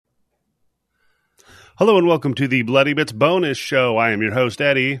Hello and welcome to the Bloody Bits bonus show. I am your host,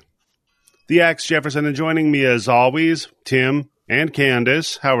 Eddie, the Axe Jefferson, and joining me as always, Tim and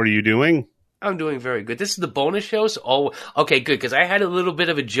Candace. How are you doing? I'm doing very good. This is the bonus show, so okay, good, because I had a little bit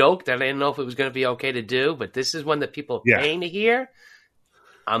of a joke that I didn't know if it was going to be okay to do, but this is one that people are paying to hear.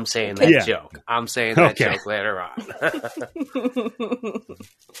 I'm saying that joke. I'm saying that joke later on.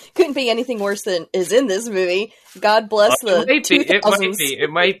 Couldn't be anything worse than is in this movie. God bless the 2000s.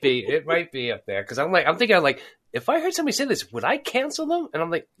 It might be up there because I'm thinking if I heard somebody say this, would I cancel them? And I'm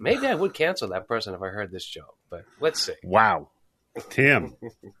like, maybe I would cancel that person if I heard this joke. But let's see. Wow, Tim,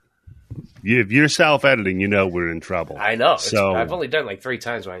 if you're self-editing, you know we're in trouble. I know. So I've only done like 3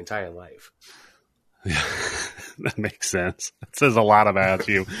 times my entire life. That makes sense. That says a lot about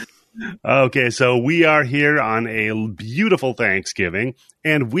you. Okay, so we are here on a beautiful Thanksgiving,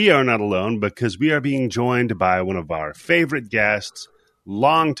 and we are not alone because we are being joined by one of our favorite guests,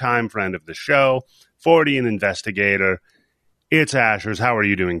 longtime friend of the show, Fortean investigator. It's Ashers. How are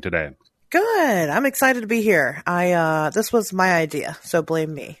you doing today? Good. I'm excited to be here. This was my idea, so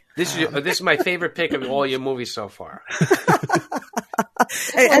blame me. This is my favorite pick of all your movies so far.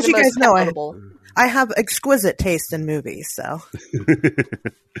 Hey, as you guys know, I have exquisite taste in movies, so.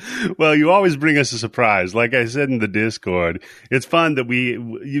 Well, you always bring us a surprise. Like I said in the Discord, it's fun that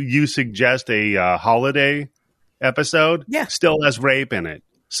you suggest a holiday episode. Yeah. Still has rape in it.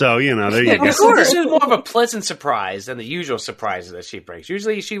 So, there you go. This is more of a pleasant surprise than the usual surprises that she brings.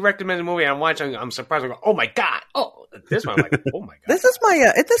 Usually she recommends a movie I'm watching, I'm surprised. I go, oh my God. Oh, this one, I'm like, oh my God. This is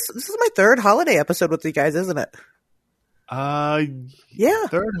my third holiday episode with you guys, isn't it? Yeah.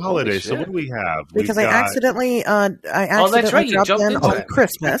 Third holiday. So what do we have? Because I accidentally that's right. You jumped into on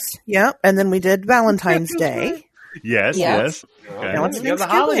Christmas. Yeah. And then we did Valentine's Day. Yes. Okay. Now you're the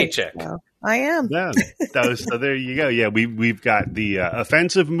holiday chick. So I am. Yeah. So there you go. Yeah, we've got the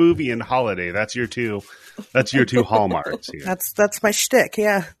offensive movie and holiday. That's your two hallmarks here. That's my shtick.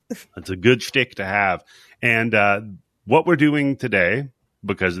 Yeah. That's a good shtick to have. And what we're doing today,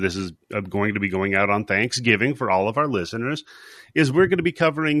 because this is going to be going out on Thanksgiving for all of our listeners, is we're going to be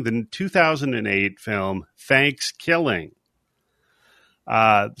covering the 2008 film Thankskilling.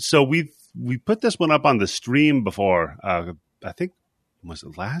 So we put this one up on the stream before. I think, was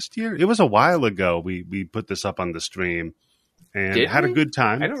it last year? It was a while ago. We put this up on the stream and had a good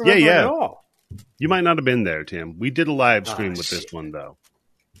time. I don't remember at all. You might not have been there, Tim. We did a live stream with this one, though.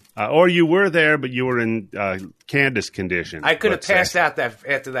 Or you were there, but you were in Candace condition. I could have passed out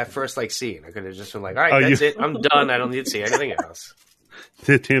after that first scene. I could have just been like, all right, that's it. I'm done. I don't need to see anything else.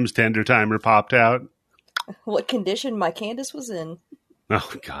 Tim's tender timer popped out. What condition my Candace was in.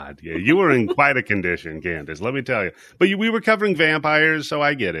 Oh, God. Yeah, you were in quite a condition, Candace, let me tell you. But we were covering vampires, so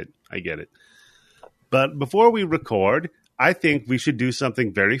I get it. But before we record, I think we should do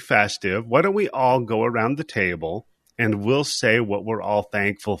something very festive. Why don't we all go around the table and we'll say what we're all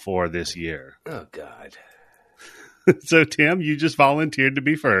thankful for this year. Oh, God. So, Tim, you just volunteered to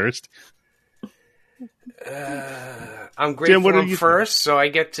be first. I'm grateful I'm first, so I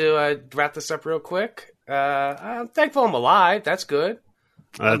get to wrap this up real quick. I'm thankful I'm alive. That's good.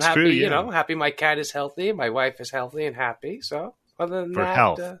 That's happy, true, yeah. Happy my cat is healthy. My wife is healthy and happy. So, other than that,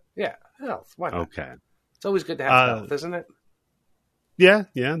 health. Health. Why not? Okay. It's always good to have health, isn't it? Yeah,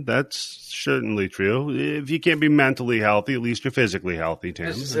 that's certainly true. If you can't be mentally healthy, at least you're physically healthy, Tim.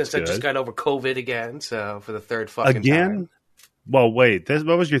 I just got over COVID again, so for the third fucking time. Well, wait.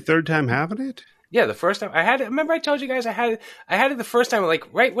 What was your third time having it? Yeah, the first time I had it. Remember, I told you guys I had it the first time,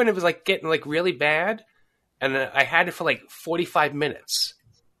 right when it was getting really bad, and I had it for 45 minutes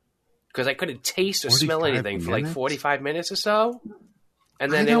because I couldn't taste or smell anything for 45 minutes or so.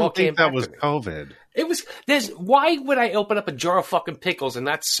 And then they all came back. That was COVID. It was. Why would I open up a jar of fucking pickles and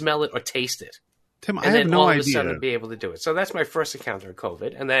not smell it or taste it? Tim, I have no idea. And then all of a sudden be able to do it. So that's my first encounter with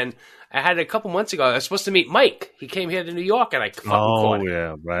COVID. And then I had it a couple months ago. I was supposed to meet Mike. He came here to New York, and I fucking caught him. Oh,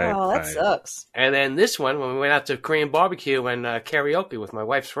 yeah, right. Oh, that sucks. And then this one, when we went out to Korean barbecue and karaoke with my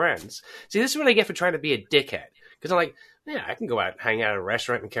wife's friends. See, this is what I get for trying to be a dickhead. Because I'm like, yeah, I can go out and hang out at a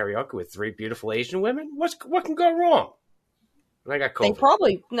restaurant and karaoke with 3 beautiful Asian women. What can go wrong? And I got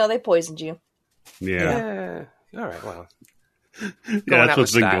COVID. They poisoned you. Yeah. All right, well. Yeah, that's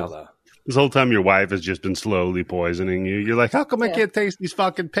what's been going. This whole time your wife has just been slowly poisoning you. You're like, how come I can't taste these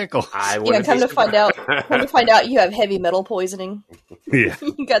fucking pickles? Come to find out you have heavy metal poisoning. Yeah.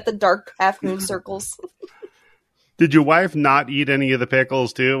 You got the dark half moon circles. Did your wife not eat any of the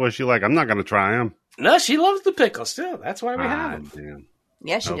pickles too? Was she like, I'm not going to try them? No, she loves the pickles too. That's why we have them. Damn.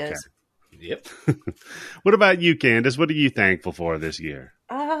 Yeah, she does. Yep. What about you, Candace? What are you thankful for this year?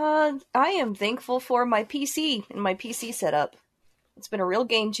 I am thankful for my PC and my PC setup. It's been a real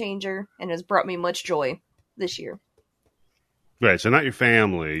game changer and has brought me much joy this year. Right, so not your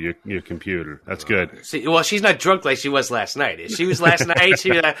family, your computer. That's good. See, well, she's not drunk like she was last night. If she was last night,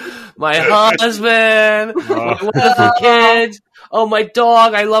 she'd be like, my husband, my wonderful kids, oh, my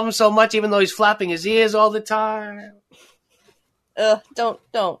dog, I love him so much, even though he's flapping his ears all the time. Don't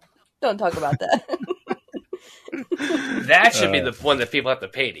talk about that. That should be the one that people have to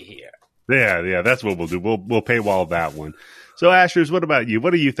pay to hear. Yeah, that's what we'll do. We'll paywall that one. So, Ashers, what about you?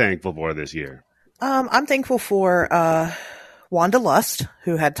 What are you thankful for this year? I'm thankful for Wanda Lust,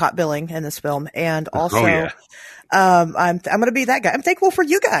 who had top billing in this film, and also I'm going to be that guy. I'm thankful for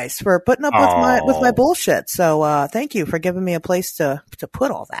you guys for putting up with my bullshit. So thank you for giving me a place to put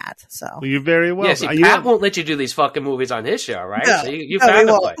all that. So you're very welcome. Yeah, see, Pat won't let you do these fucking movies on his show, right? No, so you found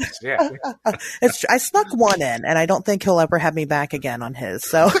a place. Yeah, I snuck one in, and I don't think he'll ever have me back again on his.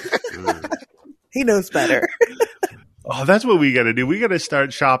 So he knows better. Oh, that's what we got to do. We got to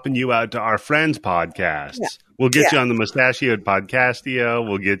start shopping you out to our friends' podcasts. Yeah. We'll get you on the Mustachioed Podcastio.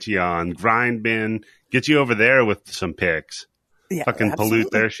 We'll get you on Grind Bin. Get you over there with some picks. Yeah, fucking pollute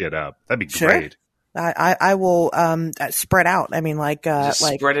their shit up. That'd be great. I will spread out. I mean, like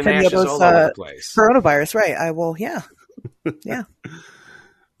spreading ashes all over the place. Coronavirus, right? I will. Yeah, yeah.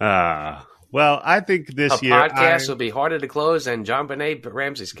 Well, I think this year podcast will be harder to close than John Benet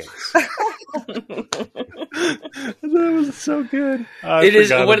Ramsey's case. That was so good. It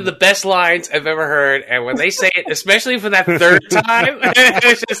is one of the best lines I've ever heard, and when they say it, especially for that third time,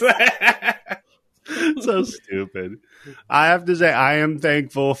 it's just like... so stupid. I have to say, I am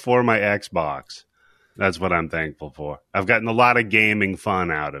thankful for my Xbox. That's what I'm thankful for. I've gotten a lot of gaming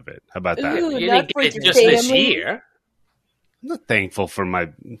fun out of it. How about that? Ooh, you didn't get it just this year. I'm not thankful for my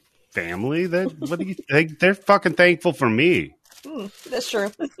family. What do you think? They're fucking thankful for me. That's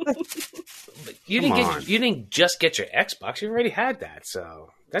true. You didn't just get your Xbox. You already had that,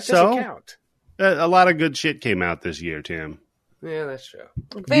 so that doesn't count. A lot of good shit came out this year, Tim. Yeah, that's true.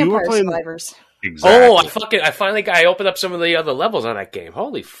 Vampire Survivors. Exactly. I opened up some of the other levels on that game.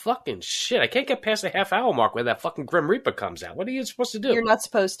 Holy fucking shit! I can't get past the half-hour mark where that fucking Grim Reaper comes out. What are you supposed to do? You're not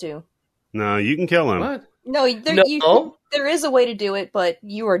supposed to. No, you can kill him. What? No, there is a way to do it, but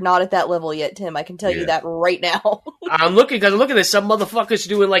you are not at that level yet, Tim. I can tell you that right now. I'm looking at this. Some motherfuckers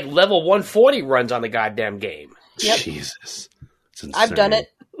doing like level 140 runs on the goddamn game. Yep. Jesus. I've done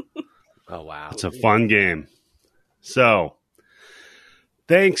it. Oh, wow. It's a fun game. So,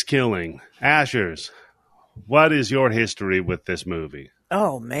 Thankskilling. Ashers, what is your history with this movie?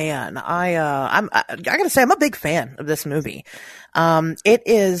 Oh man, I gotta say I'm a big fan of this movie. It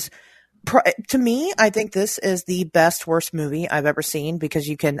is. To me, I think this is the best, worst movie I've ever seen because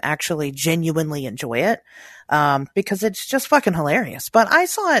you can actually genuinely enjoy it because it's just fucking hilarious. But I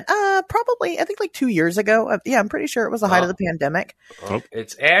saw it probably, I think like 2 years ago. I'm pretty sure it was the height of the pandemic. Oh,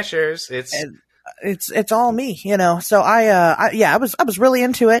 it's Asher's. It's all me, you know. So I was really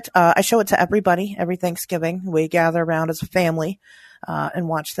into it. I show it to everybody every Thanksgiving. We gather around as a family and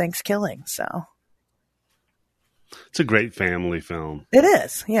watch Thankskilling. So. It's a great family film. It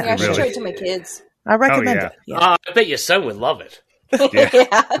is, yeah. I should show it to my kids. I recommend it. Yeah. I bet your son would love it.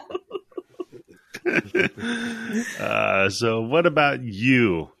 So what about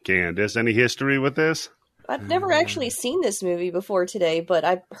you, Candace? Any history with this? I've never actually seen this movie before today, but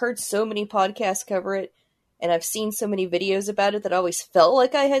I've heard so many podcasts cover it, and I've seen so many videos about it that I always felt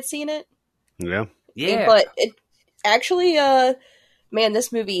like I had seen it. Yeah. But it actually, man,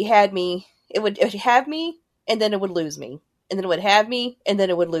 this movie had me. It would have me, and then it would lose me. And then it would have me, and then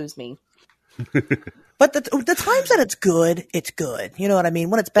it would lose me. But the times that it's good. You know what I mean?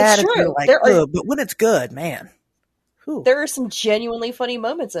 When it's bad, it's really like good. But when it's good, man. Whew. There are some genuinely funny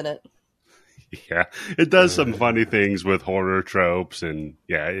moments in it. Yeah, it does some funny things with horror tropes, and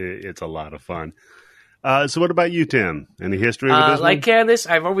it's a lot of fun. So what about you, Tim? Any history with this one? Like Candace,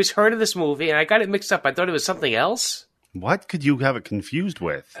 I've always heard of this movie, and I got it mixed up. I thought it was something else. What could you have it confused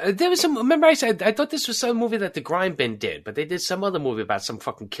with? There was some. Remember, I said I thought this was some movie that the Grind Bin did, but they did some other movie about some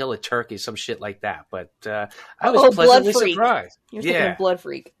fucking killer turkey, some shit like that. But I was pleasantly surprised. You're thinking of Blood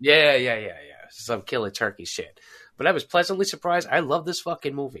Freak. Yeah. Some killer turkey shit. But I was pleasantly surprised. I love this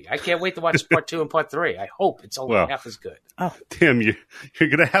fucking movie. I can't wait to watch part 2 and part 3. I hope it's only half as good. Oh, Tim, you're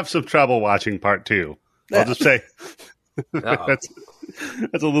going to have some trouble watching part 2. I'll just say that's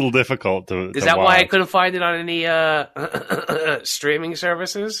a little difficult to. Is that watch. why I couldn't find it on any streaming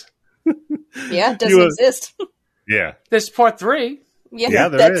services? Yeah, it doesn't exist. Yeah, there's part 3. Yeah,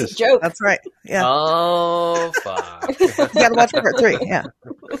 that's a joke. That's right. Yeah. Oh, fuck. You gotta watch part 3. Yeah.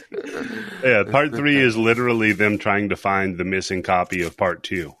 Yeah, part 3 is literally them trying to find the missing copy of part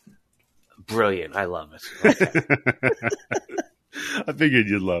 2. Brilliant. I love it. Okay. I figured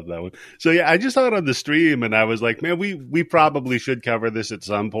you'd love that one. So yeah, I just saw it on the stream and I was like, man, we probably should cover this at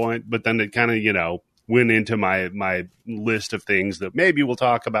some point. But then it kind of, went into my list of things that maybe we'll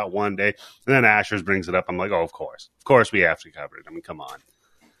talk about one day. And then Asher's brings it up. I'm like, oh, of course we have to cover it. I mean, come on.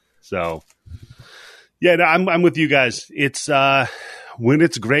 So yeah, no, I'm with you guys. It's, when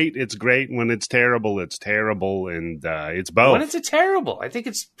it's great, it's great. When it's terrible, it's terrible. And it's both. When it's terrible, I think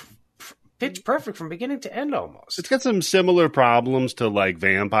it's pitch perfect from beginning to end almost. It's got some similar problems to like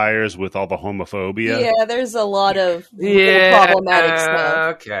vampires with all the homophobia. Yeah, there's a lot of problematic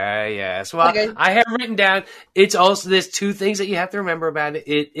stuff. Okay, yes. Well, I have written down, it's also, there's two things that you have to remember about it.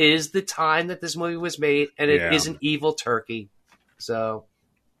 It is the time that this movie was made, and it is an evil turkey. So,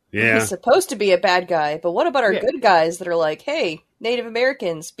 yeah. He's supposed to be a bad guy, but what about our good guys that are like, hey, Native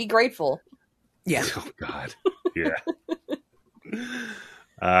Americans, be grateful. Yeah. Oh, God. Yeah.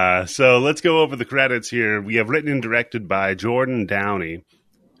 So let's go over the credits here. We have written and directed by Jordan Downey,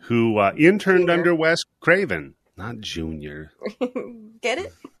 who interned under Wes Craven, not Junior. Get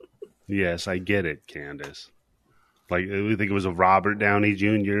it? Yes, I get it, Candace. Like, we think it was a Robert Downey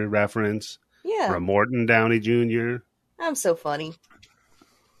Jr. reference. Yeah. Or a Morton Downey Jr. I'm so funny.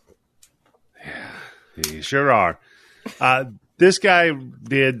 Yeah, you sure are. This guy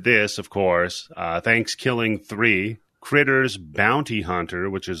did this, of course, Thankskilling 3. Critters Bounty Hunter,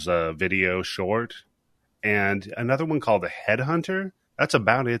 which is a video short, and another one called The Headhunter. That's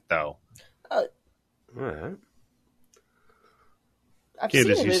about it, though. All right. I've seen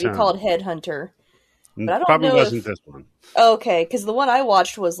a movie called Headhunter, but I don't Probably know wasn't this one. Okay, because the one I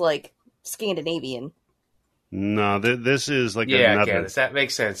watched was like Scandinavian. No, this is like another. Candace, that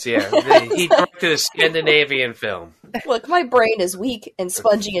makes sense. Yeah, he directed a Scandinavian film. Look, my brain is weak and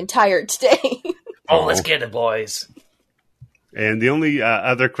spongy and tired today. Oh, let's get it, boys. And the only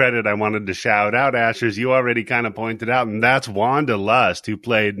other credit I wanted to shout out, Ashers, you already kind of pointed out, and that's Wanda Lust, who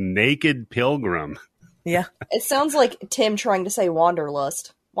played Naked Pilgrim. Yeah. It sounds like Tim trying to say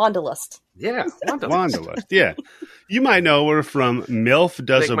Wanderlust. Wanderlust. Yeah, Wanderlust. Yeah. You might know her from MILF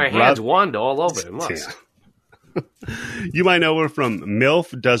Does a Brother. My hands wander all over it. Lust. Yeah. You might know her from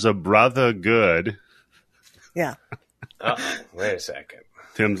MILF Does a Brother Good. Yeah. Wait a second.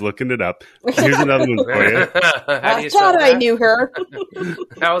 Tim's looking it up. Here's another one for you. I thought I knew her.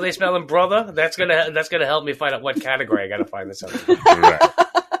 How are they spelling brother? That's gonna help me find out what category I gotta find this out. Right.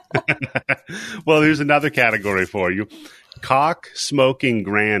 Well, here's another category for you. Cock smoking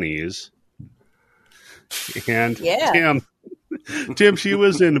grannies. And Tim, she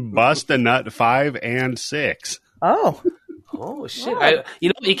was in Bust a Nut 5 and 6. Oh. Oh shit.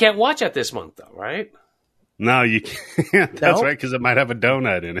 You can't watch that this month though, right? No, you can't. That's right, because it might have a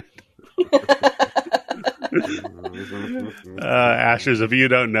donut in it. Ashers, if you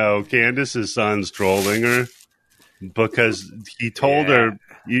don't know, Candace's son's trolling her because he told her,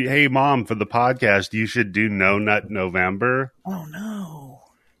 hey, Mom, for the podcast, you should do No Nut November. Oh, no.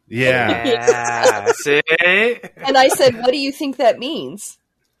 Yeah. See? And I said, what do you think that means?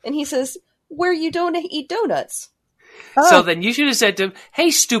 And he says, where you don't eat donuts. Oh. So then you should have said to him, hey,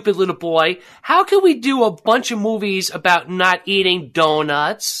 stupid little boy, how can we do a bunch of movies about not eating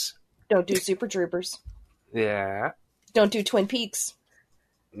donuts? Don't do Super Troopers. Yeah. Don't do Twin Peaks.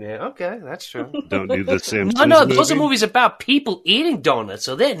 Yeah, okay, that's true. Don't do The Simpsons. No, those are movies about people eating donuts,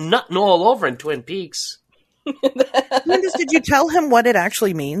 so they're nutting all over in Twin Peaks. Linda, did you tell him what it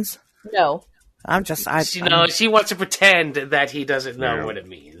actually means? No. She wants to pretend that he doesn't know what it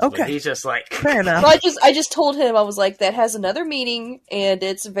means. Okay. But he's just like... Fair enough. Well, I just told him, I was like, that has another meaning, and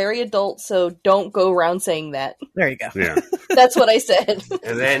it's very adult, so don't go around saying that. There you go. Yeah. That's what I said.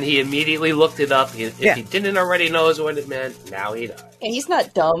 And then he immediately looked it up. If he didn't already know what it meant, now he does. And he's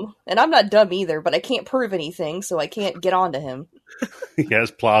not dumb, and I'm not dumb either, but I can't prove anything, so I can't get on to him. He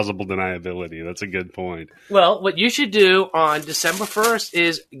has plausible deniability. That's a good point. Well, what you should do on December 1st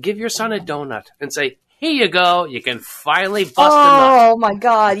is give your son a donut and say, here you go, you can finally bust a nut. Oh my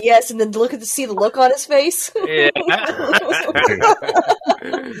god, yes, and then see the look on his face. Yeah.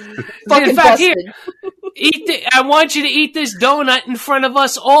 Fucking in fact, busted. Here, I want you to eat this donut in front of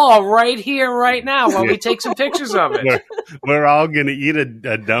us all right here, right now, while we take some pictures of it. We're all going to eat a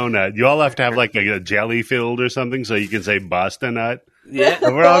donut. You all have to have like a jelly filled or something so you can say bust a nut. Yeah.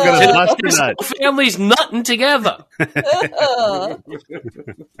 And we're all going to bust a nut. Family's nutting together. With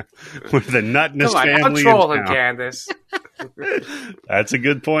the nutness family. Control him, Candace. That's a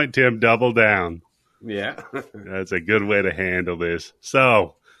good point, Tim. Double down. Yeah. That's a good way to handle this.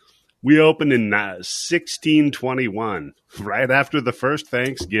 So, we opened in 1621, right after the first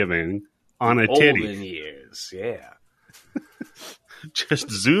Thanksgiving, on a titty. Olden years, yeah. Just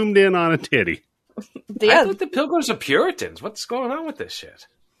zoomed in on a titty. I thought the Pilgrims are Puritans. What's going on with this shit?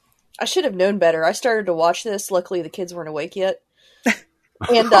 I should have known better. I started to watch this. Luckily, the kids weren't awake yet.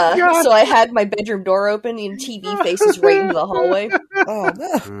 And so I had my bedroom door open and TV faces right into the hallway. Oh,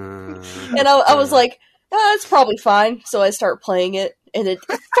 no. And I was like, it's probably fine. So I start playing it. And it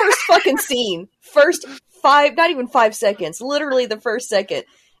first fucking scene. First not even 5 seconds. Literally the first second.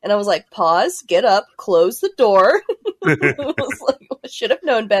 And I was like, pause, get up, close the door. I was like, I should have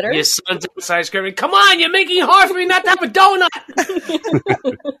known better. Your son's outside screaming, come on, you're making it hard for me not to have a donut!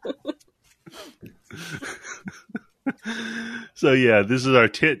 So yeah, this is our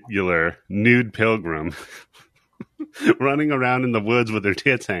titular nude pilgrim running around in the woods with her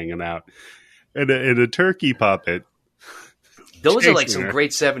tits hanging out. And a turkey puppet. Those are like some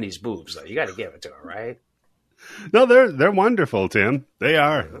great 70s boobs, though. You got to give it to her, right? No, they're wonderful, Tim. They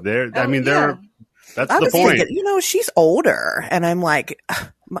are. They're that's the point. She's older, and I'm like,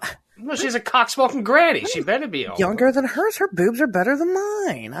 no, she's a cock-smoking granny. She better be older. Younger than hers. Her boobs are better than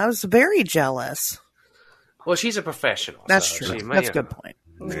mine. I was very jealous. Well, she's a professional. That's true. That's a good point.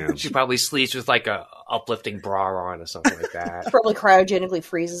 Yeah. She probably sleeps with like a uplifting bra on or something like that. Probably cryogenically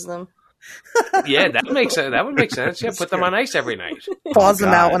freezes them. Yeah, that would make sense. Yeah, put them on ice every night. Pause them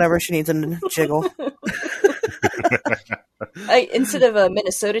out whenever she needs them to jiggle. Instead of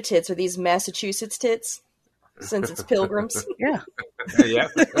Minnesota tits, are these Massachusetts tits? Since it's pilgrims. Yeah. Yeah.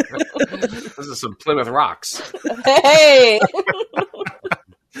 Those are some Plymouth Rocks. Hey!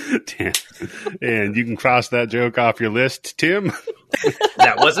 And you can cross that joke off your list, Tim.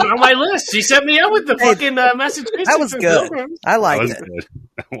 That wasn't on my list. She set me up with the fucking Massachusetts. That was good. I liked it.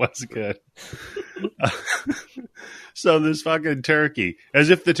 That was good. So this fucking turkey, as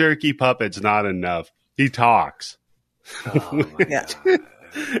if the turkey puppet's not enough, he talks. Oh my God.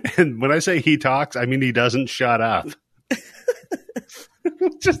 And when I say he talks, I mean he doesn't shut up.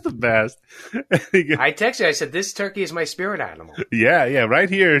 Just the best. I texted you. I said, this turkey is my spirit animal. Yeah. Right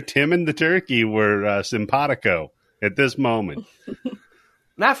here, Tim and the turkey were simpatico at this moment.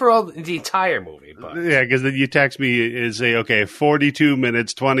 Not for the entire movie, but... Yeah, because then you text me and say, okay, 42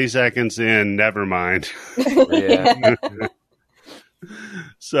 minutes, 20 seconds in, never mind. Yeah.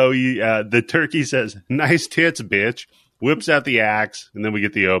 So the turkey says, nice tits, bitch, whips out the axe, and then we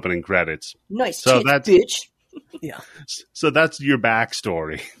get the opening credits. Nice so tits, bitch. Yeah. So that's your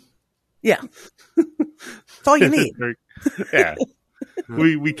backstory. Yeah. That's all you need. Yeah.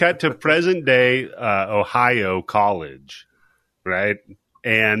 We cut to present day Ohio college, right?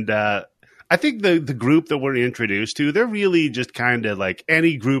 And I think the group that we're introduced to, they're really just kind of like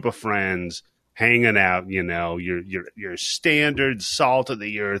any group of friends hanging out, your standard salt of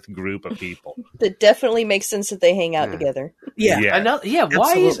the earth group of people. That definitely makes sense that they hang out together. Yeah.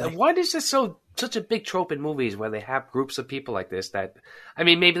 Why is this such a big trope in movies where they have groups of people like this that, I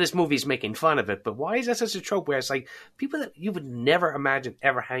mean, maybe this movie's making fun of it, but why is that such a trope where it's like people that you would never imagine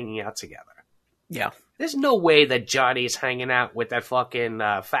ever hanging out together? Yeah. There's no way that Johnny is hanging out with that fucking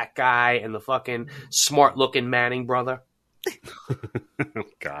fat guy and the fucking smart-looking Manning brother. Oh,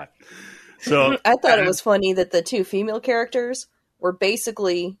 God. So I thought it was funny that the two female characters were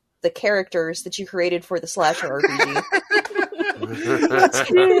basically the characters that you created for the slasher RPG. That's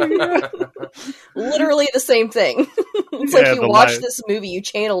true. Literally the same thing. It's like you watched this movie, you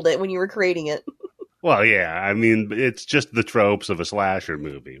channeled it when you were creating it. Well, yeah, I mean, it's just the tropes of a slasher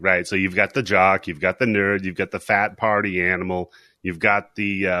movie, right? So you've got the jock, you've got the nerd, you've got the fat party animal, you've got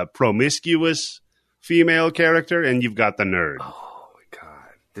the promiscuous female character, and you've got the nerd. Oh, my God.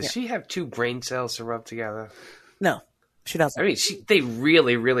 Does she have two brain cells to rub together? No, she doesn't. I mean, they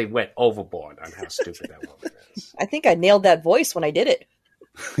really, really went overboard on how stupid that woman is. I think I nailed that voice when I did it.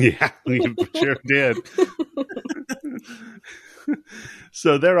 Yeah, you sure did.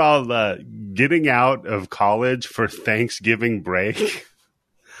 So they're all getting out of college for Thanksgiving break.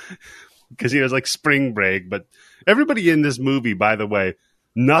 Because it was like spring break. But everybody in this movie, by the way,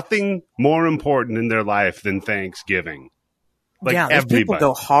 nothing more important in their life than Thanksgiving. Like yeah, everybody. People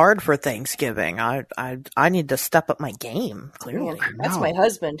go hard for Thanksgiving. I need to step up my game, clearly. Man, that's my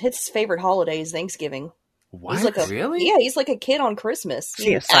husband. His favorite holiday is Thanksgiving. What? He's like really? Yeah, he's like a kid on Christmas.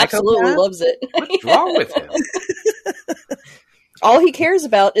 He absolutely loves it. What's wrong with him? All he cares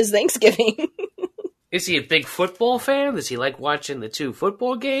about is Thanksgiving. Is he a big football fan? Does he like watching the two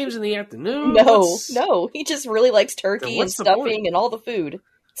football games in the afternoon? No. He just really likes turkey and stuffing and all the food.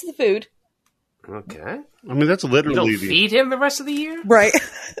 It's the food. Okay. I mean, that's literally... You don't feed him the rest of the year? Right.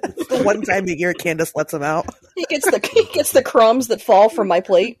 The one time a year Candace lets him out. He gets the crumbs that fall from my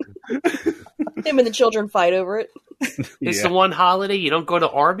plate. Him and the children fight over it. It's the one holiday you don't go to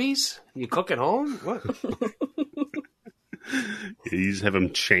Arby's? You cook at home? What? You just have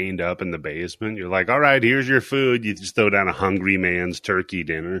him chained up in the basement. You're like, all right, here's your food. You just throw down a hungry man's turkey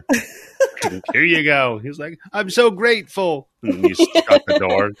dinner. Here you go. He's like, I'm so grateful. And then you shut the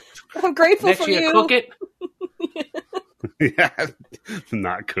door. I'm grateful Next for year, you. cook it. Yeah,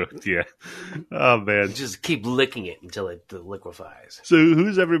 not cooked yet. Oh, man. Just keep licking it until it liquefies. So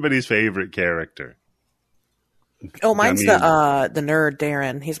who's everybody's favorite character? Oh, mine's the nerd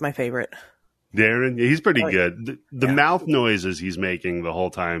Darren. He's my favorite. Darren? Yeah, he's pretty good. The mouth noises he's making the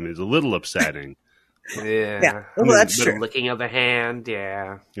whole time is a little upsetting. Yeah. Well, that's The true. licking of the hand,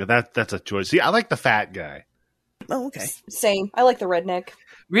 yeah. Yeah, that's a choice. See, I like the fat guy. Oh, okay. Same. I like the redneck.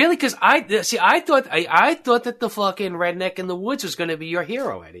 Really? Because I thought that the fucking redneck in the woods was going to be your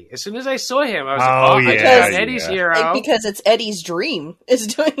hero, Eddie. As soon as I saw him, I was like, I got Eddie's hero. Because it's Eddie's dream is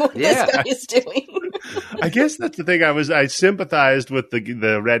doing what this guy is doing. I guess that's the thing. I sympathized with the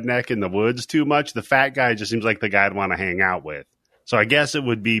redneck in the woods too much. The fat guy just seems like the guy I'd want to hang out with. So I guess it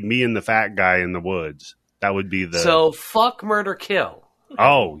would be me and the fat guy in the woods. That would be the... So fuck, murder, kill.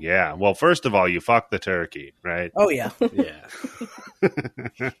 Oh, yeah. Well, first of all, you fuck the turkey, right? Oh, yeah. Yeah.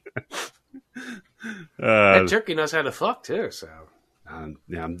 That turkey knows how to fuck, too, so...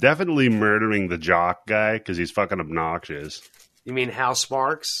 yeah, I'm definitely murdering the jock guy because he's fucking obnoxious. You mean Hal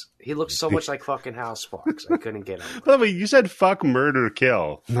Sparks? He looks so much like fucking Hal Sparks. I couldn't get him. By the way, you said fuck, murder,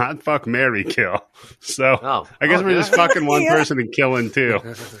 kill, not fuck, marry, kill. So I guess we're just fucking one person and killing two.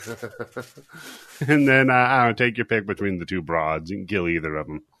 And then I don't take your pick between the two broads. You can kill either of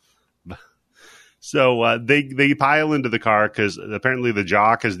them. So they pile into the car because apparently the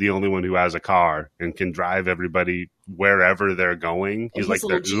jock is the only one who has a car and can drive everybody wherever they're going. He's like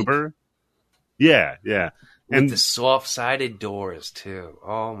their Uber. Yeah, yeah. And the soft-sided doors, too.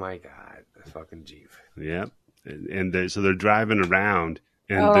 Oh, my God. The fucking Jeep. Yeah. And so they're driving around.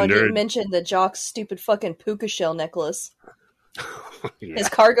 And I didn't mention the jock's stupid fucking puka shell necklace. Yeah. His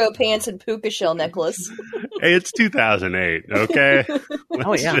cargo pants and puka shell necklace. Hey, it's 2008, okay?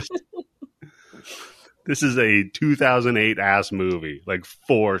 Oh, yeah. This is a 2008 ass movie, like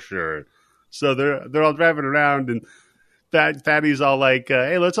for sure. So they're all driving around, and Fatty's all like,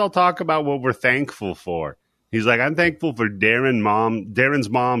 "Hey, let's all talk about what we're thankful for." He's like, "I'm thankful for Darren's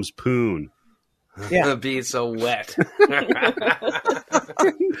mom's poon." Yeah, being so wet. I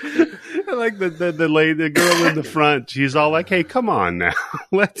like the girl in the front. She's all like, "Hey, come on now,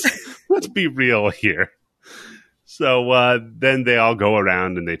 let's be real here." So then they all go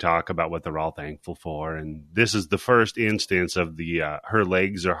around and they talk about what they're all thankful for. And this is the first instance of the her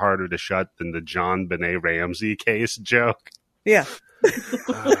legs are harder to shut than the John Benet Ramsey case joke. Yeah.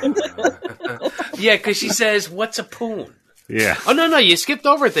 Yeah, because she says, "What's a poon?" Yeah. Oh, no, you skipped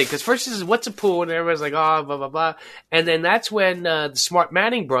over a thing. Because first she says, "What's a poon?" And everybody's like, oh, blah, blah, blah. And then that's when the smart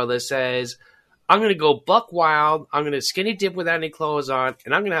Manning brother says, "I'm going to go buck wild. I'm going to skinny dip without any clothes on.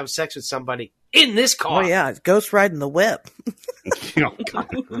 And I'm going to have sex with somebody in this car." Oh, yeah. It's ghost riding the whip. Oh, God.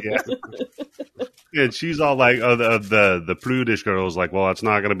 Yeah. And she's all like, the prudish girl's like, "Well, it's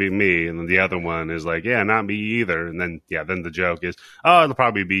not going to be me." And then the other one is like, "Yeah, not me either." And then, then the joke is, "Oh, it'll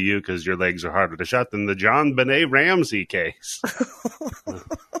probably be you because your legs are harder to shut than the John Benet Ramsey case."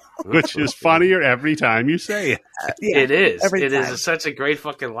 Which is funnier every time you say it. Yeah, it is. It is such a great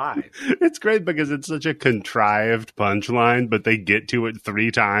fucking line. It's great because it's such a contrived punchline, but they get to it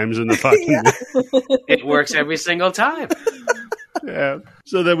 3 times in the fucking It works every single time. Yeah.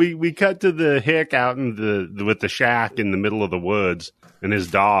 So then we cut to the hick out in with the shack in the middle of the woods and his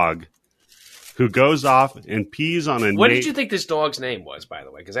dog, who goes off and pees on a. What did you think this dog's name was, by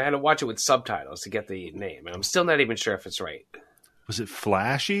the way? Because I had to watch it with subtitles to get the name, and I'm still not even sure if it's right. Was it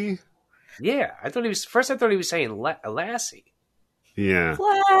Flashy? Yeah, I thought he was saying Lassie. Yeah.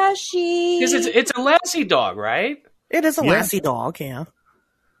 Flashy. Because it's a Lassie dog, right? It is a Lassie dog, yeah.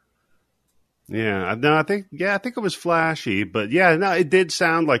 Yeah, no, I think it was Flashy, but it did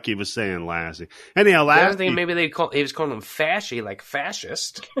sound like he was saying Lassie. Anyhow, Lassie. I was thinking maybe he was calling him Fashy, like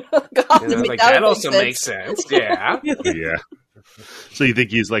fascist. God, that also makes sense. Yeah. Yeah. So you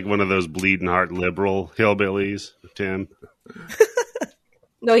think he's like one of those bleeding heart liberal hillbillies, Tim?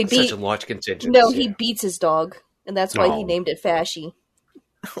 No, such a large contingent. No, he beats his dog, and that's why he named it Fashy.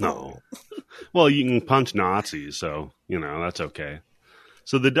 No. Well, you can punch Nazis, so that's okay.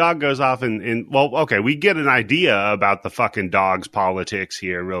 So the dog goes off we get an idea about the fucking dog's politics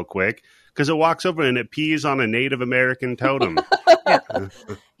here real quick because it walks over and it pees on a Native American totem.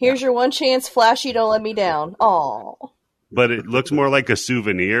 Here's your one chance, Flashy, don't let me down. Aw. But it looks more like a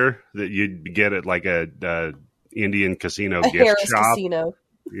souvenir that you'd get at like a Indian casino gift Harris shop. Casino.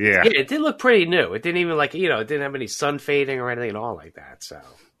 Yeah, it did look pretty new. It didn't even it didn't have any sun fading or anything at all like that. So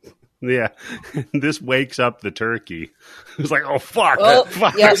Yeah. This wakes up the turkey. It's like, oh, fuck. Oh,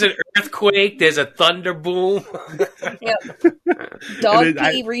 fuck. yeah. There's an earthquake. There's a thunder boom. Yep. Dog And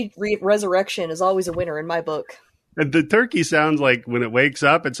it- pee resurrection is always a winner in my book. And the turkey sounds like, when it wakes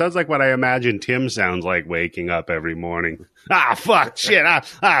up, it sounds like what I imagine Tim sounds like waking up every morning. Ah, fuck, shit,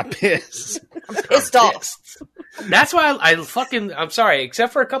 piss. Pissed off. That's why I'm sorry,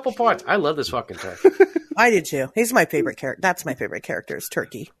 except for a couple parts, I love this fucking turkey. I did too. He's my favorite character. That's my favorite character is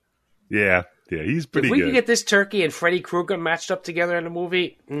Turkey. Yeah, he's pretty If we good. could get this turkey and Freddy Krueger matched up together in a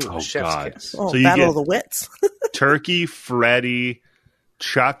movie, chef's God. kiss. Oh, So you Battle get- of the Wits. Turkey, Freddy,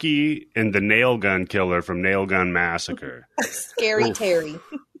 Chucky, and the nail gun killer from Nail Gun Massacre. Scary Terry.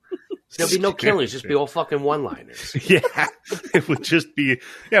 There'll be no killings, just be all fucking one-liners. Yeah, it would just be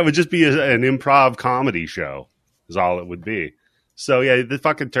an improv comedy show. Is all it would be. So yeah, the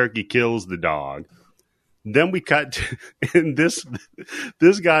fucking turkey kills the dog. Then we cut to, and this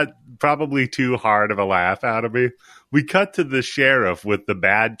got probably too hard of a laugh out of me. We cut to the sheriff with the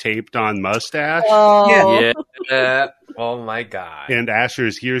bad taped on mustache. Oh, Yeah. Oh my god. And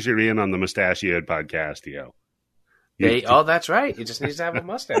Asher's Here's Your In on the Mustachioed podcast, yo. That's right. He just needs to have a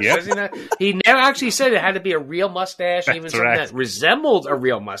mustache. Yep. Does he not? He never actually said it had to be a real mustache, even That's something right. that resembled a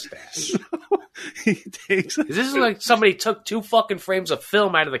real mustache. He takes This is like somebody took 2 fucking frames of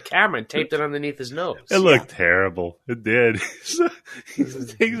film out of the camera and taped it underneath his nose. It looked terrible. It did. So he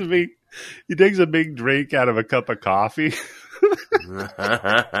takes a big drink out of a cup of coffee.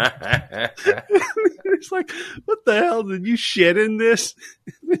 He's like, what the hell? Did you shit in this?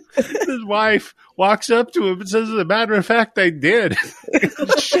 His wife walks up to him and says, as a matter of fact, I did.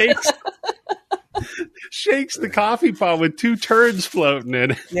 Shakes the coffee pot with 2 turds floating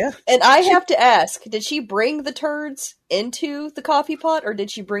in it. Yeah. and I have to ask, did she bring the turds into the coffee pot, or did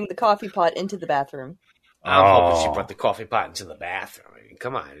she bring the coffee pot into the bathroom? I'm hoping she brought the coffee pot into the bathroom. I mean,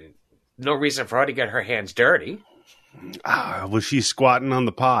 come on. No reason for her to get her hands dirty. Was she squatting on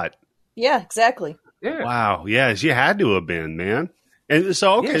the pot? Yeah, exactly. Yeah. Wow. Yeah, she had to have been, man. And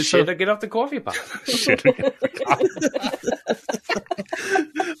so, okay, Yeah, so shit, to get off the coffee pot. shit. But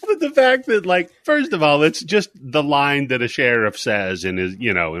the fact that, like, first of all, it's just the line that a sheriff says in his,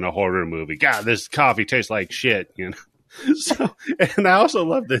 in a horror movie. God, this coffee tastes like shit, So, and I also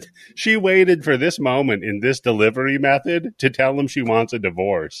love that she waited for this moment in this delivery method to tell him she wants a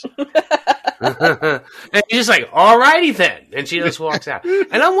divorce. And he's just like, alrighty then. And she just walks out.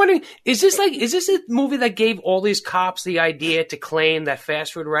 And I'm wondering, is this a movie that gave all these cops the idea to claim that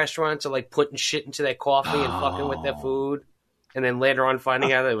fast food restaurants are like putting shit into their coffee and fucking with their food? And then later on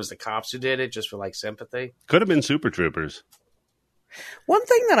finding out that it was the cops who did it just for like sympathy? Could have been Super Troopers. One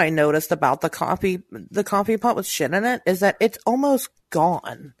thing that I noticed about the coffee pot with shit in it is that it's almost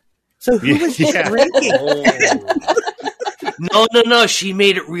gone. So who was Yeah. drinking? No. She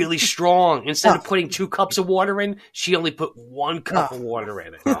made it really strong. Instead of putting 2 cups of water in, she only put 1 cup of water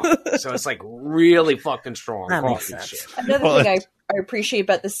in it. So it's like really fucking strong That makes coffee sense. shit. Another thing I appreciate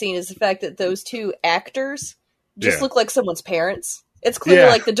about the scene is the fact that those 2 actors just Yeah. look like someone's parents. It's clearly Yeah.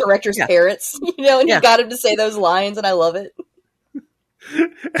 like the director's Yeah. parents, and Yeah. he got him to say those lines, and I love it.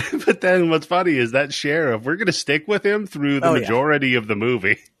 But then what's funny is that sheriff, we're going to stick with him through the Oh, yeah. majority of the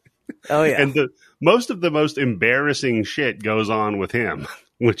movie. Oh yeah. And the most embarrassing shit goes on with him,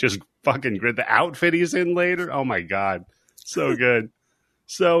 which is fucking great. The outfit he's in later, oh my God, so good.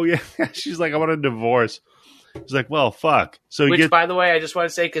 So yeah, she's like, I want a divorce. He's like, well, fuck. So Which, by the way, I just want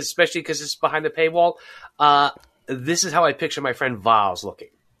to say, especially because it's behind the paywall, this is how I picture my friend Val's looking.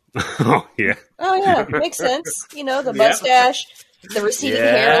 oh yeah, Oh yeah, makes sense. The mustache, the receding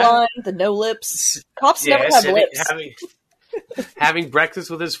hairline, the no lips. Cops never have sitting- lips. having breakfast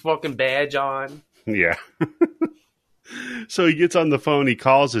with his fucking badge on. yeah. So he gets on the phone. He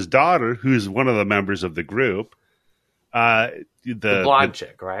calls his daughter, who's one of the members of the group. The blonde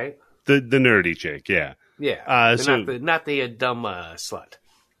chick, right? the nerdy chick, yeah. Yeah, so- not the dumb slut.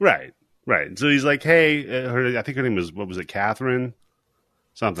 Right. So he's like, hey, I think her name was, what was it, Catherine?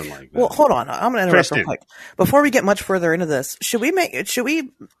 Something like that. Well, hold on. I'm going to interrupt Kristen. real quick. Before we get much further into this, should we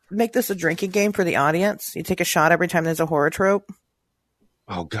make this a drinking game for the audience? You take a shot every time there's a horror trope.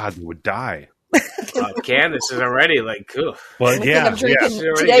 Oh, God, we would die. Candace is already like, oof. Well, Only thing yeah, I'm drinking She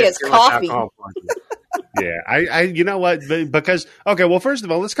already today gets is too much coffee. alcohol for you. yeah. I, you know what? Because, okay, well, first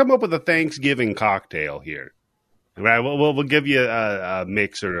of all, let's come up with a Thanksgiving cocktail here. Right, we'll give you a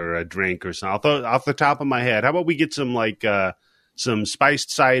mix or a drink or something. Off the top of my head, how about we get some some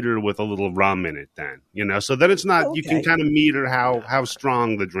spiced cider with a little rum in it? Then so then it's not. You can Okay. kind of meter how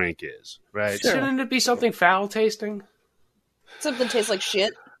strong the drink is, right? Sure. Shouldn't it be something foul tasting? Something tastes like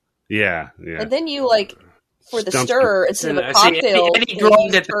shit, Yeah. and then you for the Stumped stir instead of a See, cocktail. Eddie they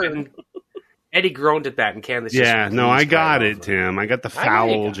groaned use at turd. that. Eddie groaned at that, and Candace. Yeah, just no, I breezed got right it, over. Tim. I got the I know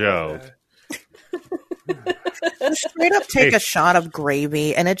you foul got joke. it. Just straight up take Hey. a shot of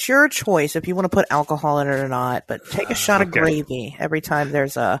gravy, and it's your choice if you want to put alcohol in it or not. But take a shot of Okay. gravy every time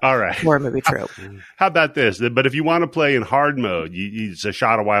there's a All right. horror movie trope. How about this? But if you want to play in hard mode, it's a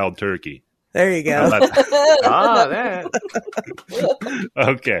shot of wild turkey. There you How go. about that? Ah, that.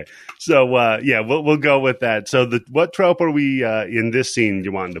 Okay. So yeah, we'll go with that. So what trope are we in this scene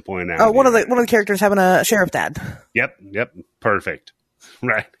you wanted to point out? Oh, one of here? the characters having a sheriff dad. Yep. Perfect.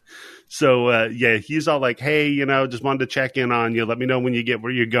 Right. So yeah, he's all like, "Hey, just wanted to check in on you. Let me know when you get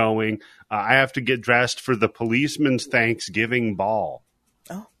where you're going. I have to get dressed for the policeman's Thanksgiving ball."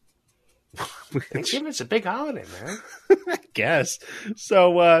 Oh. Thanksgiving's a big holiday, man. I guess.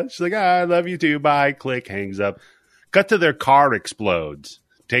 So she's like, I love you too. Bye. Click, hangs up. Cut to their car explodes.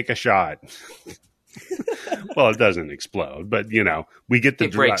 Take a shot. Well, it doesn't explode, but we get the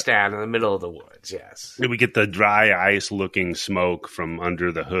It breaks down in the middle of the woods. Yes. we get the dry ice looking smoke from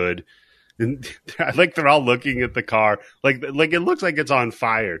under the hood. And I like they're all looking at the car. Like it looks like it's on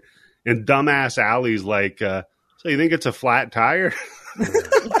fire. And dumbass Allie's like, so you think it's a flat tire?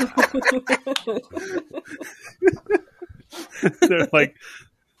 They're like,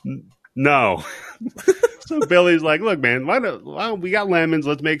 no. So Billy's like, look, man, we got lemons.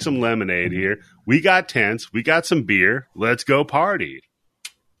 Let's make some lemonade here. We got tents. We got some beer. Let's go party.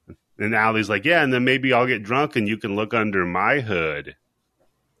 And Allie's like, yeah, and then maybe I'll get drunk and you can look under my hood.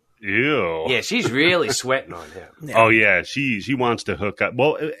 Ew. Yeah, she's really sweating on him. Yeah. Oh, yeah. She wants to hook up.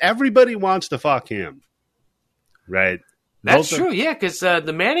 Well, everybody wants to fuck him. Right? That's Both true, yeah, because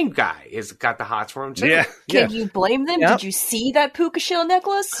the Manning guy has got the hots for him, too. Yeah. Can you blame them? Yep. Did you see that puka shell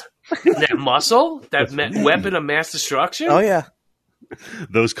necklace? That muscle, that weapon of mass destruction. Oh yeah.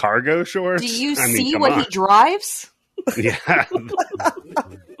 Those cargo shorts. Do you I mean, see come what on. he drives? Yeah.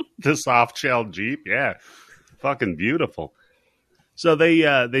 The soft shell Jeep. Yeah. Fucking beautiful. So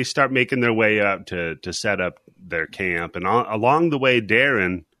they start making their way up to set up their camp. And along the way,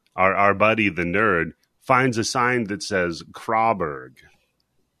 Darren, our buddy, the nerd, finds a sign that says Crawberg.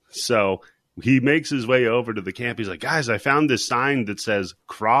 So he makes his way over to the camp. He's like, guys, I found this sign that says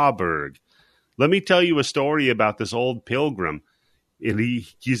Crawberg. Let me tell you a story about this old pilgrim. And he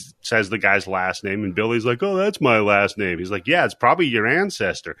says the guy's last name, and Billy's like, oh, that's my last name. He's like, yeah, it's probably your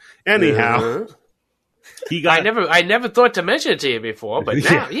ancestor. Anyhow, he got... I never thought to mention it to you before, but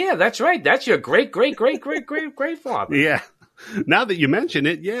now, yeah, that's right. That's your great father. Yeah. Now that you mention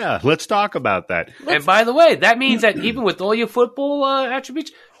it, yeah, let's talk about that. And by the way, that means that even with all your football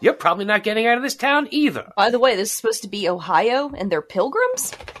attributes, you're probably not getting out of this town either. By the way, this is supposed to be Ohio, and they're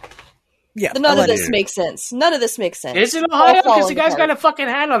pilgrims? Yeah. None of this Yeah. makes sense. None of this makes sense. Is it It's all Ohio? Because falling the guy's apart. got a fucking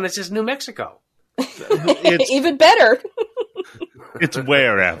hat on that says New Mexico. It's, Even better. it's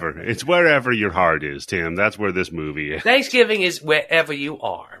wherever. It's wherever your heart is, Tim. That's where this movie is. Thanksgiving is wherever you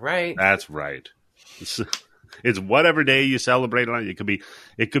are, right? That's right. It's whatever day you celebrate on. It could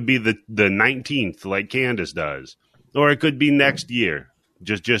be the 19th, like Candace does, or it could be next year,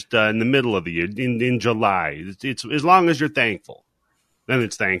 just in the middle of the year, in July. It's as long as you're thankful, then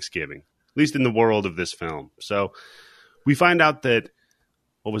it's Thanksgiving. At least in the world of this film. So we find out that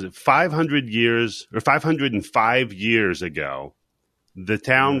 500 years or 505 years ago, the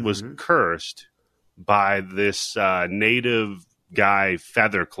town was cursed by this native guy,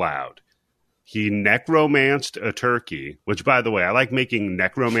 Feathercloud. He necromanced a turkey, which, by the way, I like making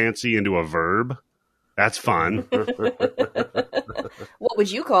necromancy into a verb. That's fun. What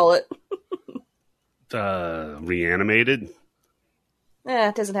would you call it? Reanimated?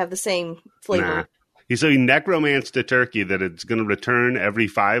 It doesn't have the same flavor. Nah. So he necromanced a turkey that it's going to return every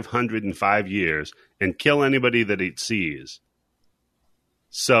 505 years and kill anybody that it sees.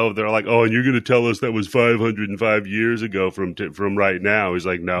 So they're like, oh, and you're going to tell us that was 505 years ago from right now. He's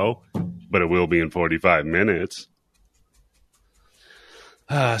like, no, but it will be in 45 minutes.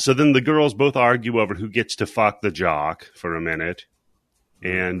 So then the girls both argue over who gets to fuck the jock for a minute.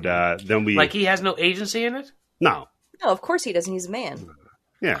 And then we... Like he has no agency in it? No. No, of course he doesn't. He's a man.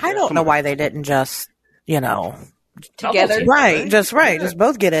 Yeah. I don't know why they didn't just, Together. right. Just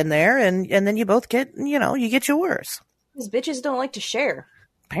both get in there and then you both get, you get yours. These bitches don't like to share.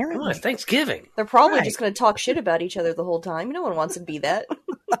 Come on, Apparently. it's Thanksgiving. They're probably Right. just going to talk shit about each other the whole time. No one wants to be that.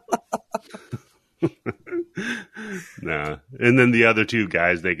 No. And then the other two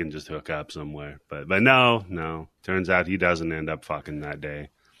guys, they can just hook up somewhere. But no. Turns out he doesn't end up fucking that day.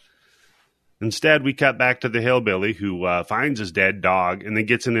 Instead, we cut back to the hillbilly who finds his dead dog and then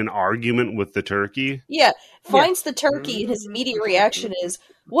gets in an argument with the turkey. Yeah, finds the turkey and his immediate reaction is,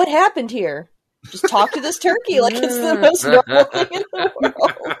 what happened here? Just talk to this turkey like it's the most normal thing in the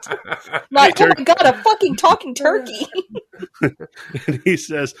world. Not, oh my god, a fucking talking turkey. And he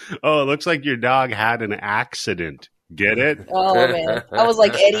says, "Oh, it looks like your dog had an accident. Get it?" Oh man, I was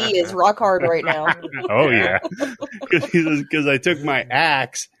like, Eddie is rock hard right now. Oh yeah, because I took my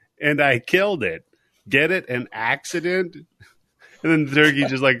axe and I killed it. Get it? An accident? And then the turkey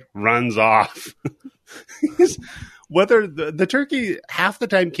just like runs off. Whether the turkey half the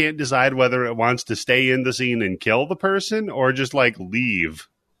time can't decide whether it wants to stay in the scene and kill the person or just like leave.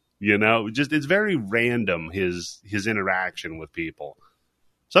 You know, just it's very random his interaction with people.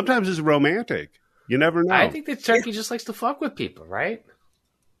 Sometimes it's romantic. You never know. I think the turkey just likes to fuck with people, right?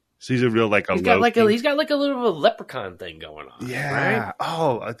 So he's a real like a he's got like a little bit of a leprechaun thing going on. Yeah. Right?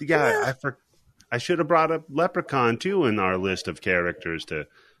 Oh yeah. I should have brought up Leprechaun too in our list of characters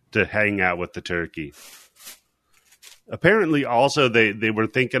to hang out with the turkey. Apparently, also they were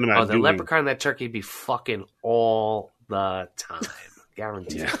thinking about the Leprechaun and that turkey be fucking all the time,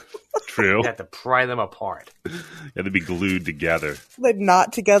 guaranteed. Yeah, true. You have to pry them apart. Yeah, they'd be glued together. They're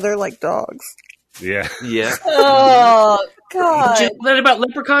not together like dogs. Yeah. Yeah. Oh god! Did you learn about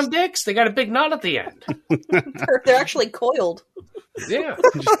leprechaun dicks? They got a big knot at the end. They're actually coiled. Yeah.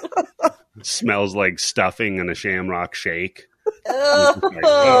 Smells like stuffing and a shamrock shake.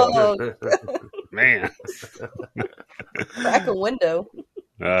 Oh, Man. crack a window.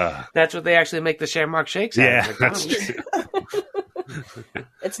 That's what they actually make the shamrock shakes out Yeah, of. that's true.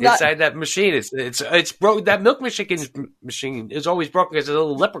 It's not. Inside that machine, it's broke. That milk machine is always broken because there's a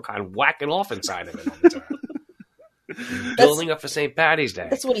little leprechaun whacking off inside of it all the time. Building up for St. Patty's Day.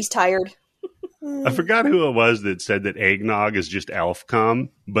 That's when he's tired. I forgot who it was that said that eggnog is just elf cum,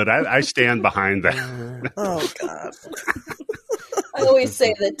 but I stand behind that. Oh god. I always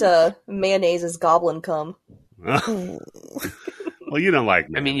say that mayonnaise is goblin cum. Well, you don't like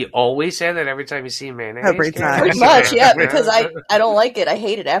me. I mean, you always say that every time you see mayonnaise. Every time. Pretty much, yeah, because I don't like it. I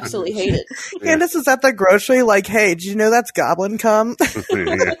hate it. Absolutely hate it. Candace is at the grocery like, hey, did you know that's goblin cum?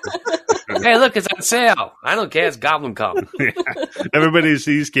 Yeah. Hey, look, it's on sale. I don't care. It's goblin cum. Yeah. Everybody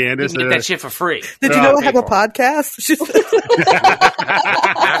sees You Candace. can get that shit for free. Did you know I have a podcast? She said,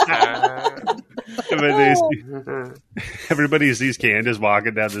 Everybody sees Candace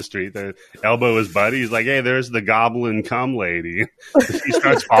walking down the street. They elbow his buddy. He's like, "Hey, there's the goblin cum lady." He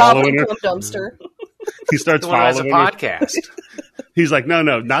starts following Goblin her. cum dumpster. He starts The one who has a following her. podcast. He's like, no,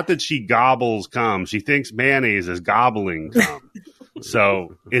 not that she gobbles cum. She thinks mayonnaise is gobbling cum.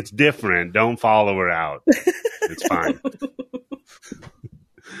 So it's different. Don't follow her out. It's fine.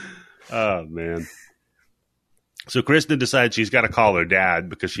 Oh, man. So Kristen decides she's got to call her dad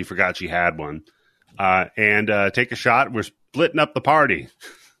because she forgot she had one. And take a shot. We're splitting up the party.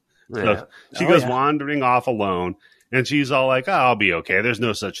 Yeah. So she goes wandering off alone. And she's all like, "Oh, I'll be okay. There's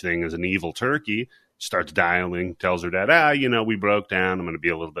no such thing as an evil turkey." Starts dialing, tells her dad, we broke down. I'm going to be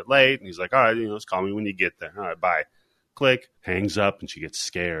a little bit late. And he's like, "All right, just call me when you get there. All right, bye." Click, hangs up, and she gets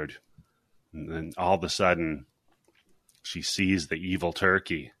scared. And then all of a sudden, she sees the evil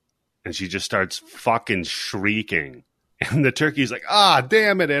turkey. And she just starts fucking shrieking. And the turkey's like,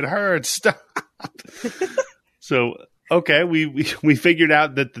 damn it hurts. Stop. So, okay, we figured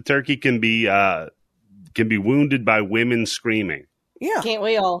out that the turkey can be wounded by women screaming. yeah. Can't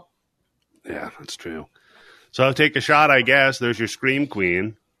we all? Yeah, that's true. So I'll take a shot, I guess. There's your scream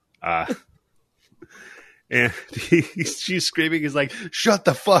queen. And she's screaming. He's like, "Shut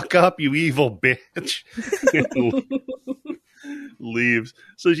the fuck up, you evil bitch." Leaves.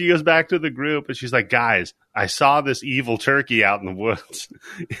 So she goes back to the group and she's like, "Guys, I saw this evil turkey out in the woods."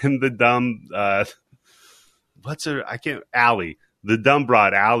 And the dumb, Allie. The dumb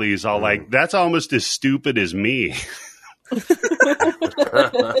broad Allie is all like, "That's almost as stupid as me."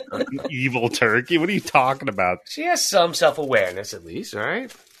 Evil turkey? What are you talking about? She has some self-awareness, at least,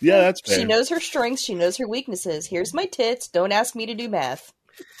 right? Yeah, that's fair. She knows her strengths. She knows her weaknesses. Here's my tits. Don't ask me to do math.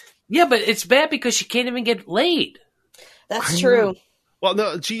 Yeah, but it's bad because she can't even get laid. That's true. Well,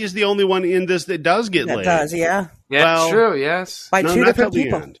 no, she is the only one in this that does get That laid. does, yeah. Yeah, Well, true, yes. By No, two not till different the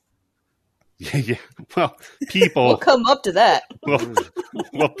people. end. Yeah. Well, people. We'll come up to that.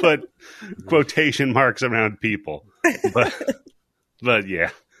 we'll put quotation marks around people. But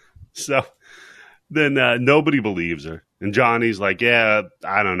yeah. So then nobody believes her. And Johnny's like, "Yeah,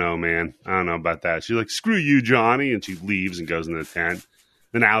 I don't know, man. I don't know about that." She's like, "Screw you, Johnny." And she leaves and goes in the tent.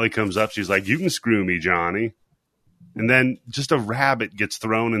 Then Allie comes up. She's like, "You can screw me, Johnny." And then just a rabbit gets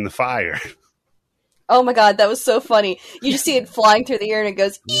thrown in the fire. Oh my god, that was so funny. You just see it flying through the air and it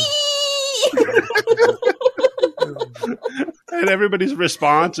goes, "Ee!" And everybody's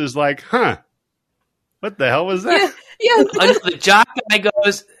response is like, "Huh, what the hell was that?" Yeah. The jock guy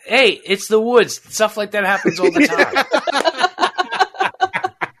goes, "Hey, it's the woods. Stuff like that happens all the time."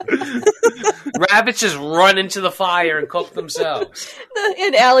 Rabbits just run into the fire and cook themselves.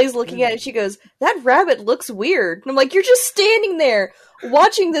 And Allie's looking at it. She goes, "That rabbit looks weird." And I'm like, "You're just standing there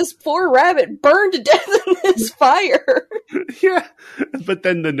watching this poor rabbit burn to death in this fire." Yeah. But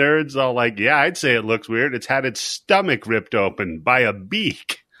then the nerd's all like, yeah, I'd say it looks weird. It's had its stomach ripped open by a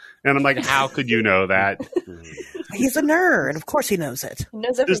beak. And I'm like, how could you know that? He's a nerd. Of course he knows it. He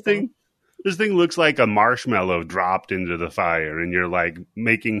knows everything. This thing looks like a marshmallow dropped into the fire, and you're like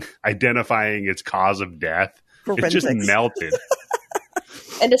identifying its cause of death. It's just melted.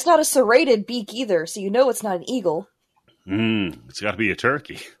 And it's not a serrated beak either, so you know it's not an eagle. It's got to be a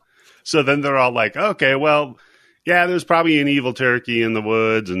turkey. So then they're all like, okay, well, yeah, there's probably an evil turkey in the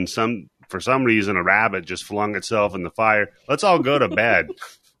woods, and for some reason a rabbit just flung itself in the fire. Let's all go to bed.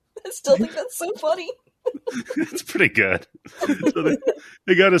 I still think that's so funny. It's pretty good. So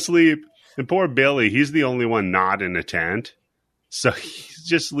they go to sleep. And poor Billy, he's the only one not in a tent. So he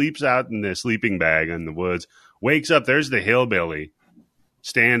just sleeps out in the sleeping bag in the woods. Wakes up, there's the hillbilly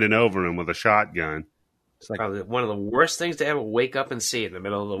standing over him with a shotgun. It's like probably one of the worst things to ever wake up and see in the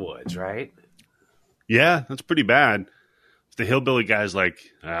middle of the woods, right? Yeah, that's pretty bad. The hillbilly guy's like,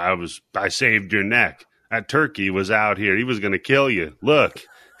 I saved your neck. That turkey was out here. He was going to kill you. Look.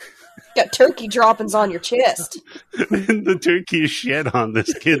 Got turkey droppings on your chest. And the turkey shit on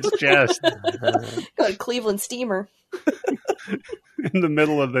this kid's chest. Got a Cleveland steamer. In the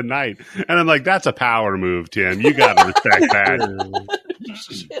middle of the night. And I'm like, that's a power move, Tim. You got to respect that.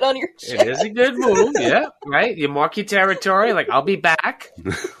 Shit on your chest. It is a good move, yeah, right? You mark your territory, like, I'll be back.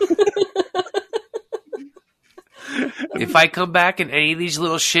 If I come back and any of these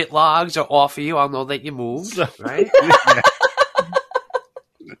little shit logs are off of you, I'll know that you moved, right? Yeah.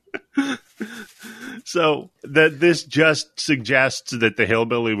 So this just suggests that the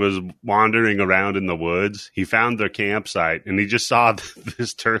hillbilly was wandering around in the woods. He found their campsite, and he just saw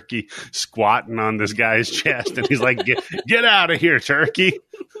this turkey squatting on this guy's chest, and he's like, "Get out of here, turkey!"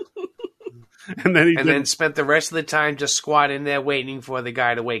 And then spent the rest of the time just squatting there waiting for the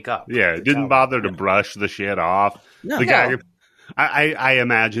guy to wake up. Yeah, didn't bother to brush the shit off. No. The guy. I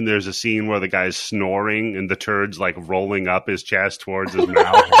imagine there's a scene where the guy's snoring and the turd's like rolling up his chest towards his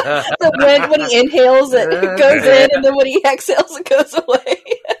mouth. When he inhales, it goes in, and then when he exhales, it goes away.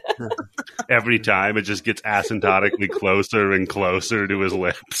 Every time it just gets asymptotically closer and closer to his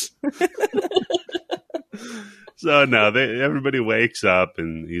lips. So no, everybody wakes up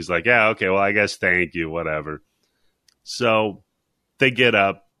and he's like, yeah, okay, well, I guess thank you, whatever. So they get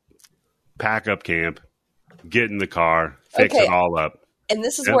up, pack up camp, get in the car, fix it all up. And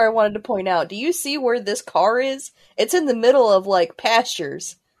this is where I wanted to point out. Do you see where this car is? It's in the middle of, like,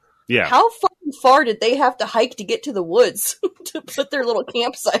 pastures. Yeah. How fucking far did they have to hike to get to the woods to put their little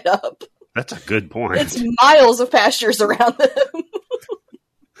campsite up? That's a good point. It's miles of pastures around them.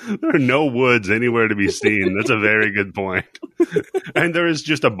 There are no woods anywhere to be seen. That's a very good point. And there is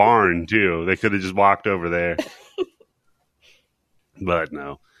just a barn, too. They could have just walked over there. But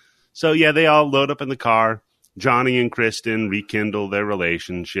no. So, yeah, they all load up in the car. Johnny and Kristen rekindle their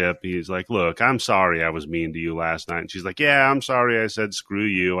relationship. He's like, look, I'm sorry I was mean to you last night. And she's like, yeah, I'm sorry I said screw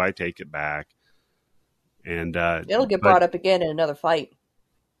you. I take it back. And it'll get brought up again in another fight.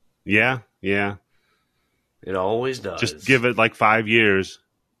 Yeah, yeah. It always does. Just give it like 5 years.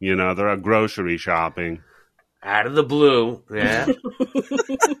 You know, they're out grocery shopping. Out of the blue, yeah.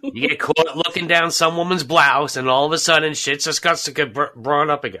 You get caught looking down some woman's blouse, and all of a sudden, shit just got to get brought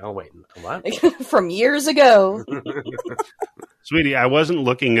up again. Oh, wait, what? From years ago. Sweetie, I wasn't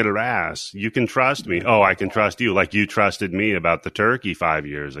looking at her ass. You can trust me. Oh, I can trust you like you trusted me about the turkey 5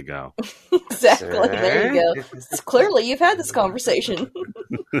 years ago. Exactly. There you go. Clearly, you've had this conversation.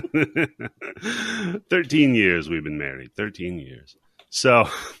 13 years we've been married. 13 years. So...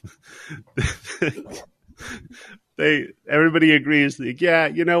 everybody agrees that, yeah,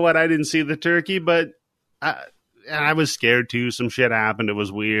 you know what, I didn't see the turkey, but I was scared too. Some shit happened. It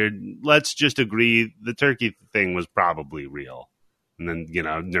was weird. Let's just agree the turkey thing was probably real. And then, you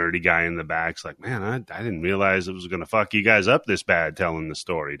know, nerdy guy in the back's like, man, I didn't realize it was going to fuck you guys up this bad telling the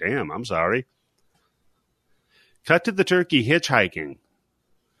story. Damn, I'm sorry. Cut to the turkey hitchhiking.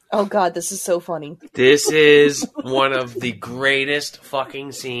 Oh, God, this is so funny. This is one of the greatest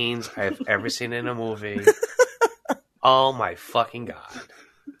fucking scenes I've ever seen in a movie. Oh, my fucking God.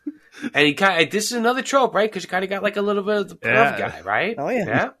 And he this is another trope, right? Because you kind of got like a little bit of the perv guy, right? Oh, yeah.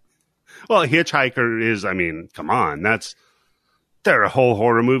 Yeah. Well, Hitchhiker is, I mean, come on. There are whole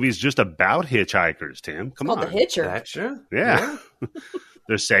horror movies just about hitchhikers, Tim. Come on. The Hitcher. That's true. Yeah.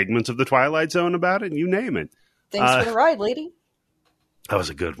 There's segments of The Twilight Zone about it, and you name it. Thanks for the ride, lady. That was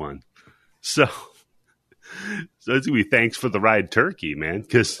a good one. So it's going to be thanks for the ride turkey, man,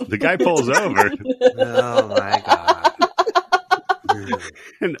 because the guy pulls over. Oh, my God.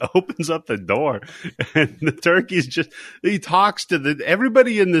 And opens up the door, and the turkey's he talks to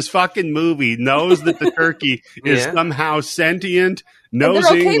everybody in this fucking movie knows that the turkey is somehow sentient, knows and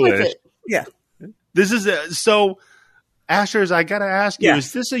they're okay English. with it. Yeah. This is so Ashers, I gotta ask you, Yes.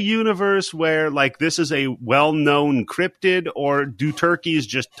 is this a universe where like this is a well-known cryptid, or do turkeys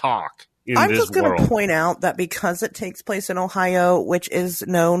just talk in I'm this just going world? to point out that because it takes place in Ohio, which is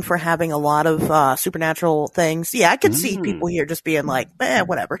known for having a lot of supernatural things, I could see people here just being like,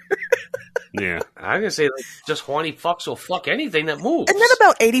 whatever. Yeah. I'm gonna say like just horny fucks will fuck anything that moves. And then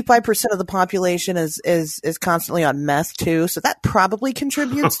about 85% of the population is constantly on meth too, so that probably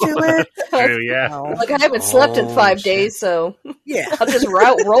contributes to it. Oh, yeah. So, Like, I haven't slept in 5 shit. days, so yeah. I'll just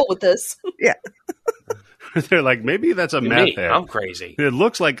roll with this. Yeah. They're like, maybe that's a meth head. I'm crazy. It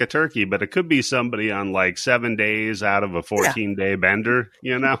looks like a turkey, but it could be somebody on like 7 days out of a 14-day bender,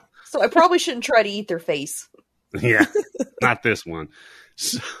 you know? So I probably shouldn't try to eat their face. Yeah, not this one.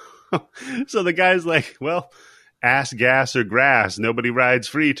 So the guy's like, well, ass, gas, or grass. Nobody rides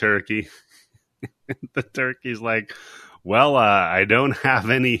free, turkey. The turkey's like, well, I don't have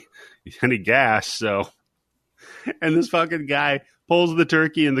any gas, so. And this fucking guy pulls the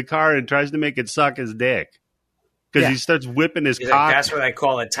turkey in the car and tries to make it suck his dick. Because he starts whipping his He's cock. like, that's what I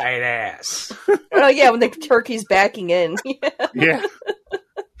call a tight ass. Oh, yeah, when the turkey's backing in. Yeah.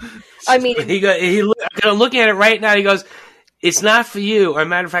 I mean, I'm looking at it right now. He goes, "It's not for you." Or,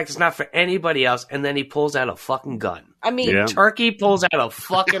 matter of fact, it's not for anybody else. And then he pulls out a fucking gun. Yeah. Turkey pulls out a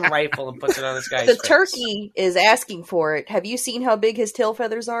fucking rifle and puts it on this guy's the face. turkey is asking for it. Have you seen how big his tail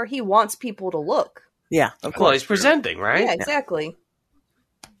feathers are? He wants people to look. Yeah, of Well, course. he's presenting, right? Yeah, exactly.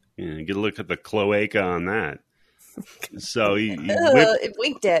 Yeah, get a look at the cloaca on that. So he whipped. It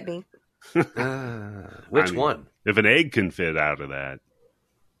winked at me. Which one? If an egg can fit out of that,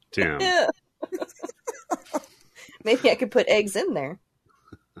 Tim. Yeah. Maybe I could put eggs in there.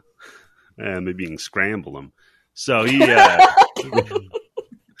 Maybe you can scramble them. So he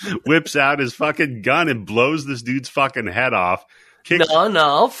whips out his fucking gun and blows this dude's fucking head off. Kicks.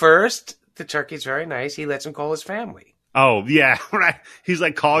 No. First, the turkey's very nice. He lets him call his family. Oh, yeah, right. He's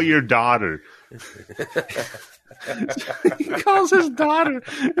like, call your daughter. He calls his daughter,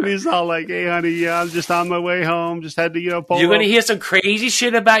 and he's all like, hey, honey, I'm just on my way home. Just had to, pull You're going to up. hear some crazy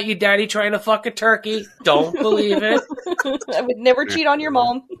shit about your daddy trying to fuck a turkey. Don't believe it. I would never cheat on your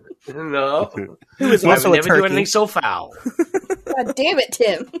mom. No. Who is I would also a never do turkey. anything so foul. God damn it,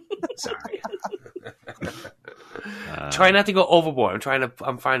 Tim. Sorry. Try not to go overboard.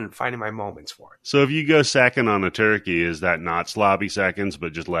 I'm finding my moments for it. So if you go second on a turkey, is that not sloppy seconds,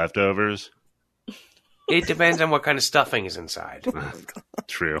 but just leftovers? It depends on what kind of stuffing is inside.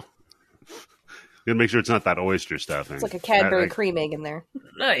 True. You gotta make sure it's not that oyster stuffing. It's like a Cadbury cream egg in there.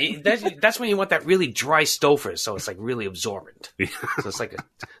 No, that's when you want that really dry Stouffer, so it's like really absorbent. So it's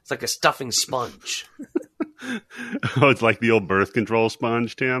like a stuffing sponge. Oh, it's like the old birth control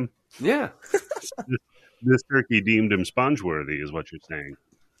sponge, Tim? Yeah. This turkey deemed him sponge-worthy, is what you're saying.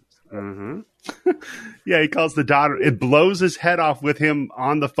 Mm-hmm. Yeah, he calls the daughter. It blows his head off with him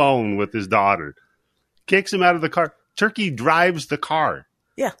on the phone with his daughter. Kicks him out of the car. Turkey drives the car.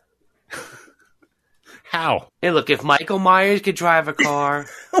 Yeah. How? Hey, look, if Michael Myers could drive a car,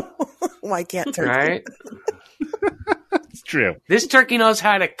 Why can't turkey? right? It's true. This turkey knows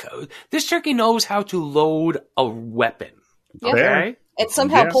how to load a weapon. Yeah. Okay? And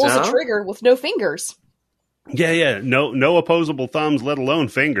somehow Yeah, pulls so? a trigger with no fingers. Yeah. No opposable thumbs, let alone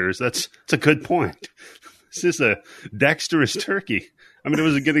fingers. That's a good point. This is a dexterous turkey. I mean, it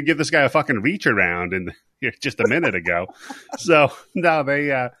was going to give this guy a fucking reach around just a minute ago. So no,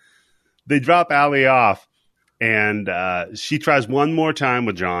 they drop Allie off, and she tries one more time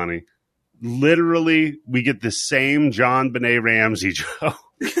with Johnny. Literally, we get the same John Benet Ramsey joke.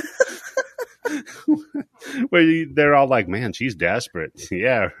 Where they're all like, man, she's desperate.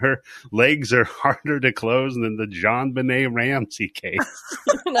 Yeah, her legs are harder to close than the John Benet Ramsey case.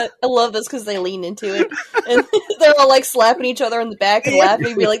 And I love this because they lean into it. And they're all like slapping each other in the back and laughing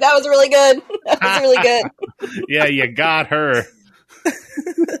and be like, that was really good. That was really good. Yeah, you got her.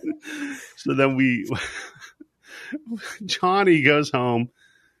 So then Johnny goes home,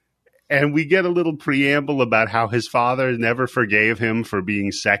 and we get a little preamble about how his father never forgave him for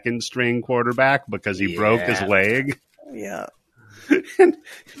being second string quarterback because he broke his leg. Yeah. And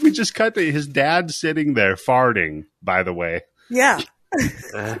we just cut to his dad sitting there farting, by the way. Yeah.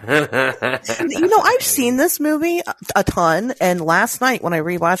 I've seen this movie a ton, and last night when I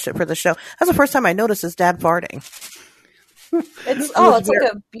rewatched it for the show, that's the first time I noticed his dad farting. It's like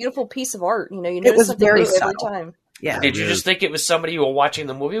a beautiful piece of art. You notice was something very new every subtle. time. Yeah. Did you just think it was somebody you were watching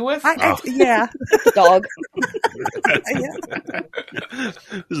the movie with? Yeah. Dog.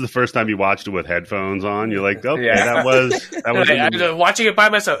 This is the first time you watched it with headphones on. You're like, okay, Yeah. that was. I was watching it by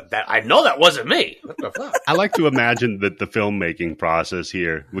myself. I know that wasn't me. What the fuck? I like to imagine that the filmmaking process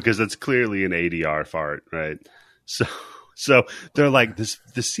here, because it's clearly an ADR fart, right? So they're like,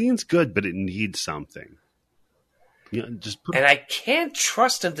 the scene's good, but it needs something. And I can't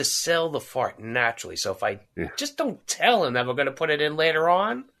trust him to sell the fart naturally. So if I just don't tell him that we're going to put it in later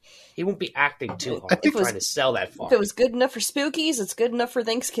on, he won't be acting too hard trying to sell that fart. If it was good enough for Spookies, it's good enough for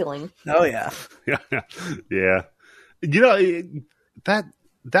Thankskilling. Oh yeah. Yeah. That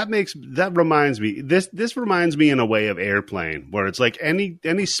reminds me. This reminds me in a way of Airplane, where it's like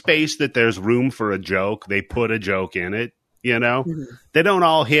any space that there's room for a joke, they put a joke in it. They don't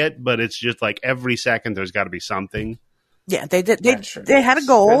all hit, but it's just like every second there's got to be something. Yeah, they did. They had a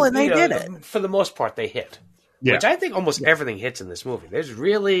goal and they did it. For the most part, they hit. Yeah. Which I think almost everything hits in this movie. There's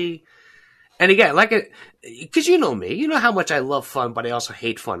really, and again, because you know me, you know how much I love fun, but I also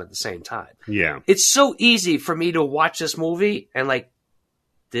hate fun at the same time. Yeah, it's so easy for me to watch this movie and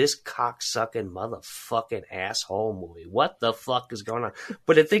this cocksucking motherfucking asshole movie. What the fuck is going on?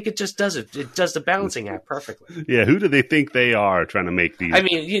 But I think it just does it. It does the balancing act perfectly. Yeah, who do they think they are trying to make these? I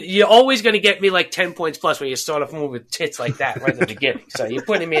mean, you're always going to get me 10 points plus when you start off a movie with tits like that right at the beginning. So you're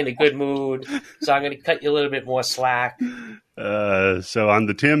putting me in a good mood. So I'm going to cut you a little bit more slack. So on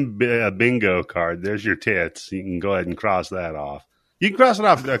the Tim bingo card, there's your tits. You can go ahead and cross that off. You can cross it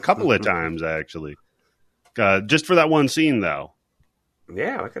off a couple of times, actually. Just for that one scene, though.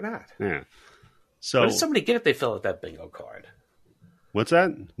 Yeah, look at that. Yeah. So what did somebody get if they fill out that bingo card? What's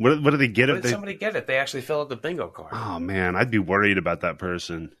that? What do they get if somebody get if they actually fill out the bingo card? Oh man, I'd be worried about that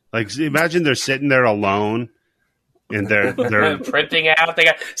person. Imagine they're sitting there alone and they're printing out. They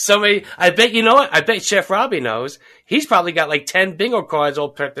got somebody. I bet you know what? I bet Chef Robbie knows. He's probably got 10 bingo cards all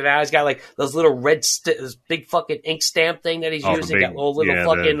printed out. He's got those little red, this big fucking ink stamp thing that he's using. Got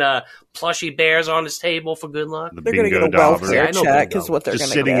little plushy bears on his table for good luck. They're going to get a welfare check is what they're going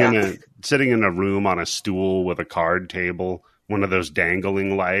to get. Sitting in a room on a stool with a card table, one of those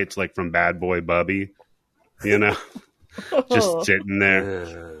dangling lights like from Bad Boy Bubby, just sitting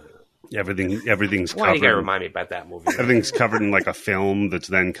there. Everything's covered. Why you gotta remind me about that movie? Everything's covered in a film that's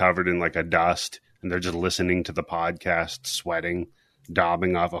then covered in a dust, and they're just listening to the podcast, sweating,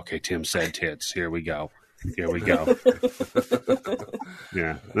 daubing off. Okay, Tim said tits. Here we go.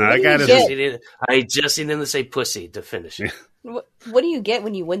 Yeah. No, I just seen him say pussy to finish it. What do you get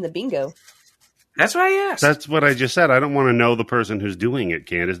when you win the bingo? That's what I asked. That's what I just said. I don't want to know the person who's doing it,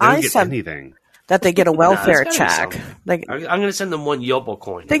 Candace. They don't get anything. That they get a welfare check. I'm going to send them one Yobo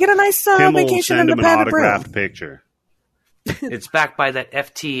coin. They get a nice vacation in the an autographed picture. It's backed by that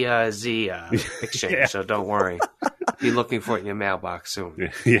FTZ exchange, so don't worry. Be looking for it in your mailbox soon.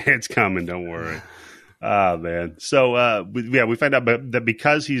 Yeah, it's coming. Don't worry. Oh, man. So, we find out that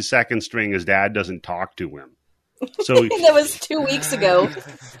because he's second string, his dad doesn't talk to him. So that was 2 weeks ago.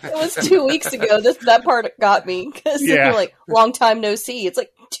 That part got me because you're long time no see. It's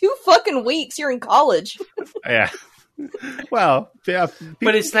 2 fucking weeks. You're in college. Yeah. Well, yeah.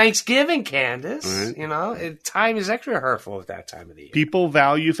 But it's Thanksgiving, Candace. Right. Time is extra hurtful at that time of the year. People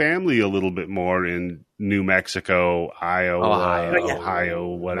value family a little bit more in New Mexico, Ohio,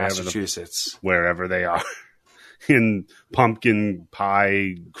 whatever, Massachusetts, wherever they are. In pumpkin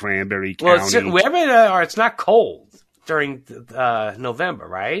pie, cranberry county. Wherever they are, it's not cold during November,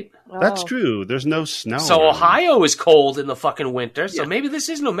 right? That's true. There's no snow. So Ohio is cold in the fucking winter. So maybe this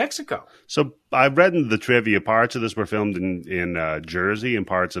is New Mexico. So I've read in the trivia, parts of this were filmed in Jersey and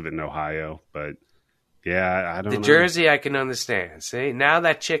parts of it in Ohio. But yeah, I don't know. The Jersey I can understand. See, now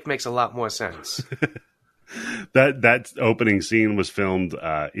that chick makes a lot more sense. That opening scene was filmed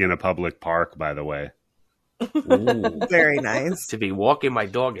in a public park, by the way. Ooh, very nice. To be walking my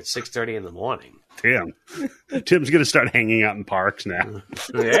dog at 6:30 in the morning. Tim's going to start hanging out in parks now.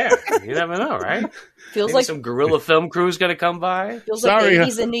 Yeah, you never know, right? Feels Maybe like some guerrilla film crew's going to come by. Feels like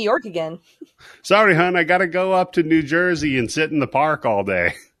he's in New York again. Sorry, hon, I got to go up to New Jersey and sit in the park all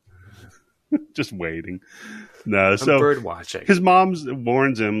day. Just waiting. No, so bird watching. His mom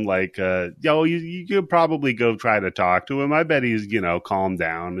warns him you could probably go try to talk to him. I bet he's calmed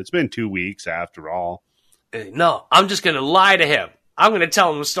down. It's been 2 weeks after all. No, I'm just going to lie to him. I'm going to tell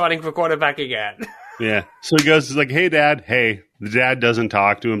him I'm starting for quarterback again. Yeah. So he goes, he's like, hey, Dad. Hey, the dad doesn't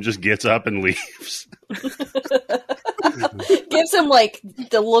talk to him, just gets up and leaves. Gives him like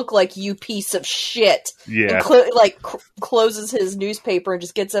the look like you piece of shit. Yeah. And closes his newspaper and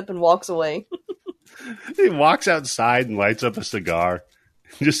just gets up and walks away. He walks outside and lights up a cigar.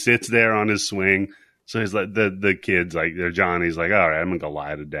 Just sits there on his swing. So he's like, the kid's like, Johnny's like, all right, I'm gonna go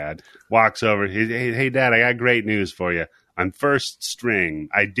lie to Dad. Walks over. Hey, Dad, I got great news for you. I'm first string.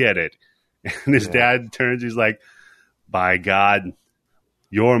 I did it. And his dad turns. He's like, by God,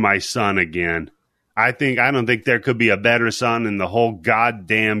 you're my son again. I don't think there could be a better son in the whole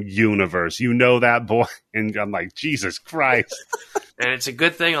goddamn universe. You know that, boy? And I'm like, Jesus Christ. And it's a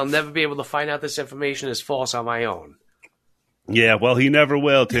good thing I'll never be able to find out this information is false on my own. Yeah, well, he never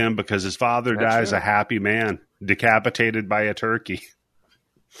will, Tim, because his father That's dies right. a happy man, decapitated by a turkey.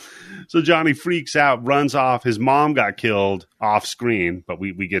 So Johnny freaks out, runs off. His mom got killed off screen, but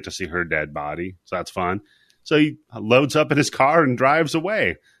we get to see her dead body, so that's fun. So he loads up in his car and drives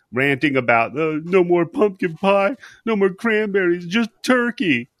away, ranting about no more pumpkin pie, no more cranberries, just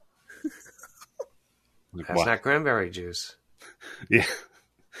turkey. That's not cranberry juice. Yeah.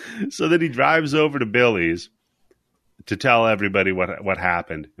 So then he drives over to Billy's to tell everybody what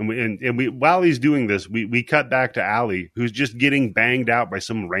happened. And we while he's doing this, we cut back to Allie, who's just getting banged out by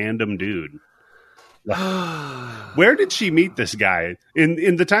some random dude. Where did she meet this guy?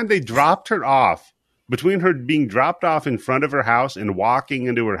 In the time they dropped her off, between her being dropped off in front of her house and walking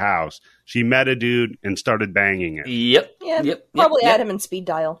into her house, she met a dude and started banging it. Yep. Yeah, probably add him in speed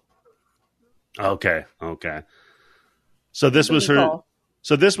dial. Okay. So this was her. Call.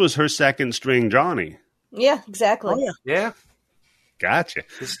 So this was her second string Johnny. Yeah, exactly. Oh, yeah. Yeah. Gotcha.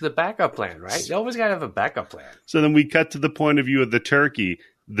 This is the backup plan, right? You always got to have a backup plan. So then we cut to the point of view of the turkey.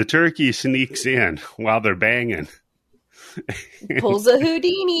 The turkey sneaks in while they're banging. Pulls a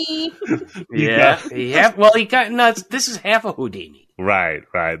Houdini. He got nuts. This is half a Houdini. Right.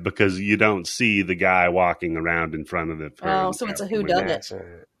 Because you don't see the guy walking around in front of the. Oh, so it's a whodunit.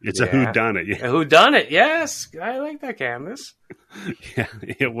 It's a whodunit. Yeah. A whodunit, yes. I like that, Candace. Yeah,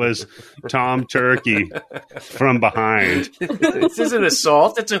 it was Tom Turkey from behind This isn't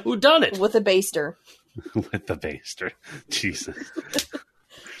assault. It's a whodunit. With a baster. with the baster. Jesus.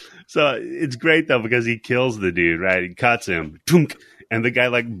 So it's great though because he kills the dude, right? He cuts him, and the guy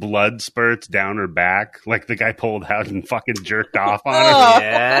like blood spurts down her back, like the guy pulled out and fucking jerked off on her.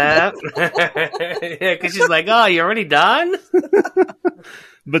 Yeah. Yeah, because she's like, oh, you already done?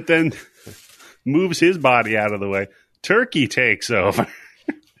 But then moves his body out of the way. Turkey takes over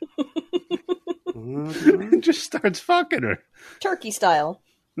and just starts fucking her. Turkey style.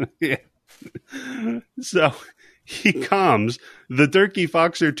 Yeah. So he comes. The turkey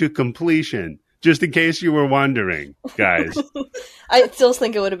fucks her to completion. Just in case you were wondering, guys. I still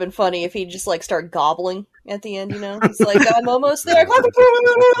think it would have been funny if he just like started gobbling at the end, you know? He's like, I'm almost there.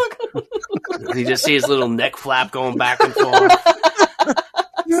 You just see his little neck flap going back and forth.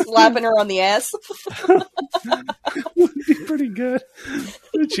 Slapping her on the ass. Would be pretty good.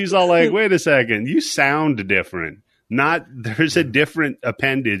 And she's all like, wait a second, you sound different. There's a different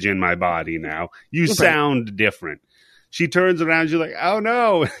appendage in my body now. You sound different. She turns around, she's like, oh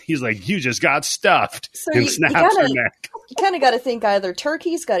no. He's like, you just got stuffed. So and snaps her neck. You kind of got to think either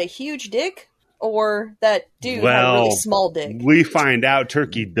Turkey's got a huge dick or that dude had a really small dick. We find out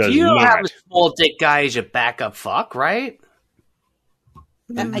Turkey does You don't not. have a small dick guy as your backup fuck, right?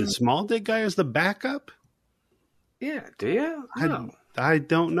 The small dick guy is the backup? Yeah, do you? I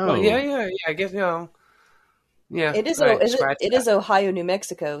don't know. Well, yeah. I guess, Yeah. It is. right, It is Ohio, New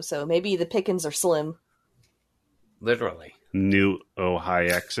Mexico, so maybe the pickings are slim. Literally. New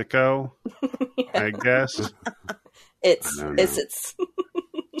Ohio, I guess. It's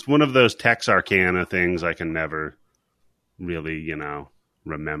It's one of those Texarkana things I can never really,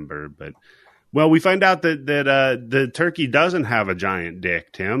 remember. But we find out that the turkey doesn't have a giant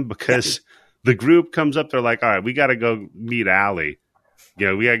dick, Tim, because the group comes up. They're like, all right, we got to go meet Allie.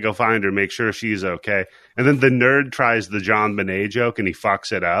 We got to go find her, make sure she's okay. And then the nerd tries the John Bonet joke and he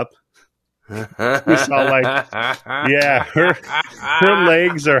fucks it up. It's all like, yeah, her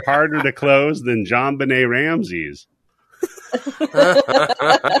legs are harder to close than John Bonet Ramsey's.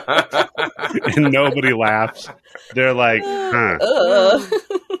 And nobody laughs. They're like, I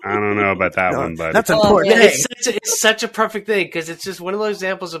don't know about that one, buddy. That's important. It's such a perfect thing because it's just one of those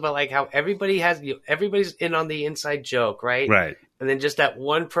examples about like how everybody's in on the inside joke, right? Right. And then just that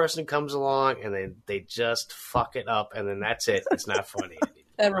one person comes along and then they just fuck it up and then that's it. It's not funny anymore.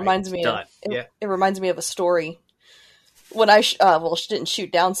 That reminds me of it reminds me of a story when I didn't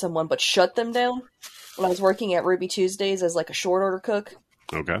shoot down someone but shut them down when I was working at Ruby Tuesdays as like a short order cook.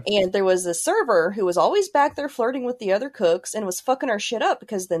 Okay. And there was a server who was always back there flirting with the other cooks and was fucking our shit up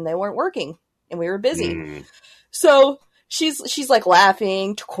because then they weren't working and we were busy. So she's like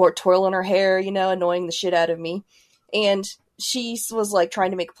laughing, twirling her hair, annoying the shit out of me. And she was like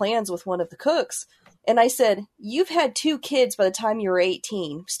trying to make plans with one of the cooks. And I said, "You've had 2 kids by the time you were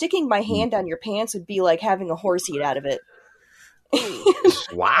 18. Sticking my hand down your pants would be like having a horse eat out of it."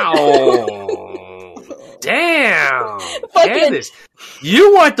 Wow. Damn. Fucking,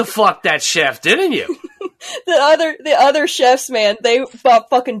 you wanted to fuck that chef, didn't you? the other chefs, man, they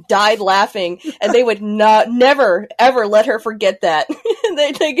fucking died laughing, and they would never ever let her forget that.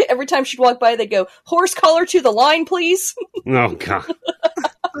 they every time she'd walk by, they'd go, "Horse collar to the line, please." Oh God.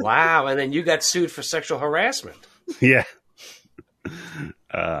 Wow, and then you got sued for sexual harassment. Yeah.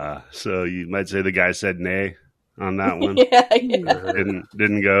 So you might say the guy said nay on that one. Yeah.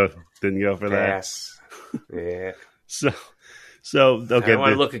 Didn't go for that. Yes. Yeah. So okay. I don't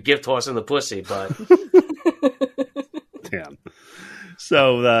want to look a gift horse in the pussy, but damn.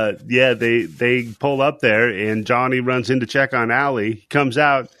 So they pull up there, and Johnny runs in to check on Allie. He comes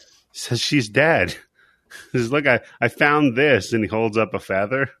out, says she's dead. He says, "Look, I found this," and he holds up a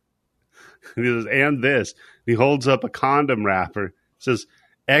feather. And he says, "And this." He holds up a condom wrapper. It says,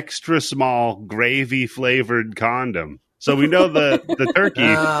 "Extra small gravy flavored condom." So we know the turkey.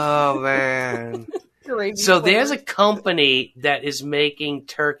 Oh man. So there's a company that is making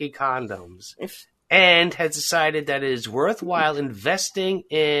turkey condoms and has decided that it is worthwhile investing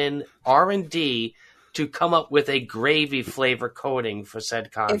in R&D to come up with a gravy flavor coating for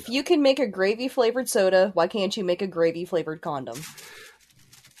said condom. If you can make a gravy flavored soda, why can't you make a gravy flavored condom?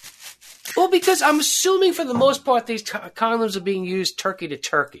 Well, because I'm assuming for the most part these condoms are being used turkey to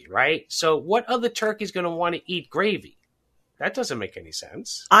turkey, right? So what other turkey is going to want to eat gravy? That doesn't make any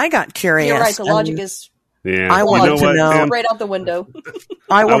sense. I got curious. You're right. The logic is I wanted to know right out the window.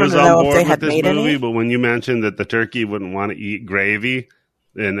 I wanted to know if they had made any. But when you mentioned that the turkey wouldn't want to eat gravy,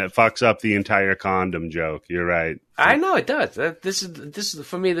 then it fucks up the entire condom joke. You're right. I know it does. This is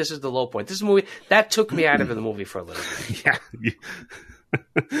for me. This is the low point. This movie that took me out of the movie for a little bit. Yeah.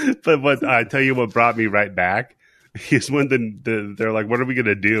 But what I tell you, what brought me right back is when they're like, "What are we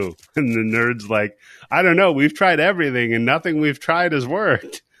gonna do?" And the nerd's like, "I don't know. We've tried everything, and nothing we've tried has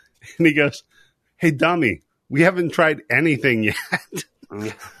worked." And he goes, "Hey, dummy, we haven't tried anything yet."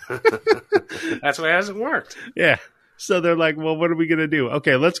 That's why it hasn't worked. Yeah. So they're like, "Well, what are we gonna do?"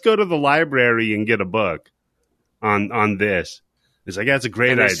 "Okay, let's go to the library and get a book on this." It's like, "That's a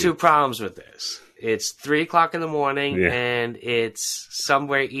great idea." There's 2 problems with this. It's 3:00 in the morning, and it's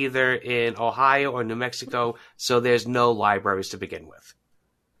somewhere either in Ohio or New Mexico, so there's no libraries to begin with.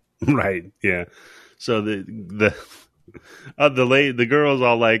 Right? Yeah. So the girl's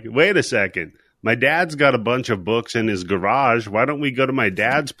all like, "Wait a second, my dad's got a bunch of books in his garage. Why don't we go to my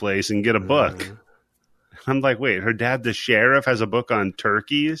dad's place and get a book?" I'm like, "Wait, her dad, the sheriff, has a book on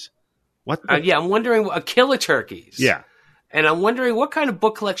turkeys? What?" Yeah, I'm wondering a killer turkeys. Yeah. And I'm wondering what kind of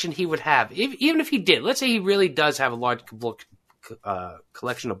book collection he would have. Even if he did, let's say he really does have a large book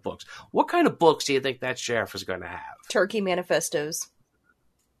collection of books. What kind of books do you think that sheriff is going to have? Turkey manifestos.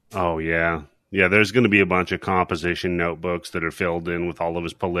 Oh, yeah. Yeah, there's going to be a bunch of composition notebooks that are filled in with all of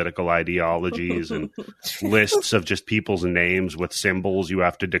his political ideologies and lists of just people's names with symbols you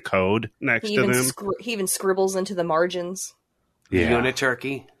have to decode next to them. He even scribbles into the margins. Yeah. The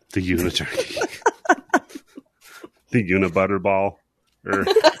uniturkey. The uniturkey. The unibutterball.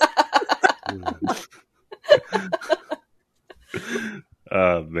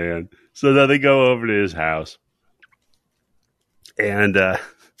 Oh, man. So then they go over to his house. And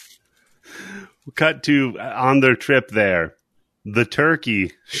cut to on their trip there. The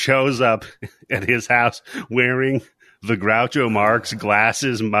turkey shows up at his house wearing the Groucho Marx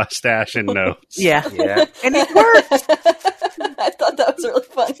glasses, mustache, and nose. Yeah. And it worked. I thought that was really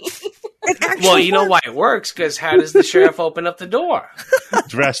funny. Well, you know why it works? Because how does the sheriff open up the door?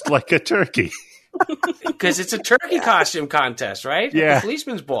 Dressed like a turkey. Because it's a turkey costume contest, right? Yeah. The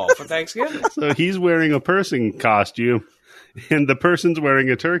policeman's ball for Thanksgiving. So he's wearing a person costume, and the person's wearing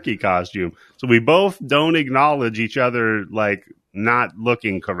a turkey costume. So we both don't acknowledge each other, like, not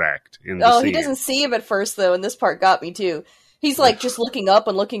looking correct in the scene. He doesn't see him at first, though, and this part got me, too. He's, like, just looking up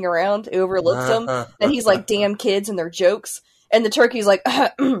and looking around, overlooks them, and he's like, "Damn kids and their jokes." And the turkey's like,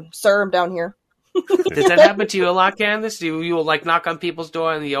 "Sir, I'm down here." Does that happen to you a lot, Candace? You will, like, knock on people's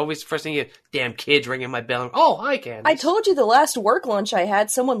door, and you always, first thing you, "Damn kids ringing my bell." "Oh, hi, Candace." I told you the last work lunch I had,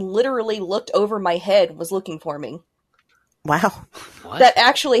 someone literally looked over my head and was looking for me. Wow. What? That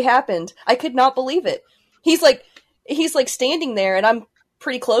actually happened. I could not believe it. He's like standing there, and I'm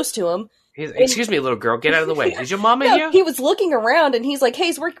pretty close to him. Excuse me, little girl, get out of the way. Is your mama here? He was looking around, and he's like,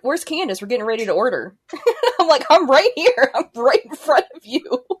 "Hey, where's Candace? We're getting ready to order." I'm like, "I'm right here. I'm right in front of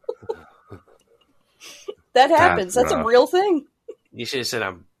you." That happens. That's a real thing. You should have said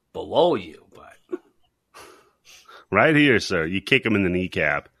I'm below you, but right here, sir. You kick him in the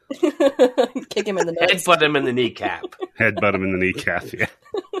kneecap. Kick him in the nuts. headbutt him in the kneecap. Headbutt him in the kneecap. Yeah.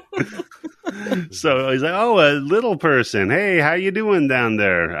 So he's like, "Oh, a little person. Hey, how you doing down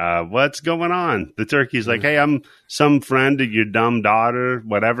there? What's going on?" The turkey's like, "Hey, I'm some friend of your dumb daughter,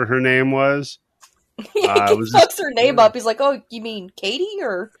 whatever her name was." He fucks her name up. He's like, "Oh, you mean Katie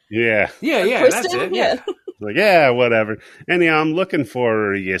or Yeah, That's Kristen?" it. Yeah. like, yeah, whatever. Anyhow, I'm looking for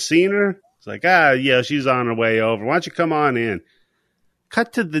her. You seen her? It's like, yeah, she's on her way over. Why don't you come on in?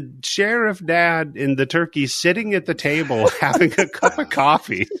 Cut to the sheriff dad and the turkey sitting at the table having a cup of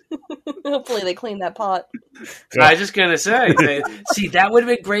coffee. Hopefully they clean that pot. I was just gonna say, see, that would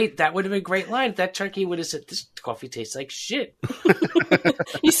have been great. That would have been a great line. If that turkey would have said, "This coffee tastes like shit."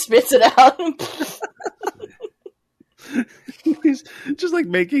 He spits it out. He's just like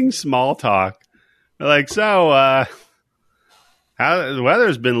making small talk. Like, so, how the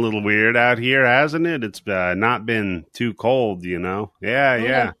weather's been a little weird out here, hasn't it? It's not been too cold, you know.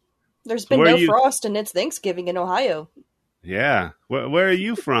 Yeah. There's been no frost, and it's Thanksgiving in Ohio. Yeah. Where are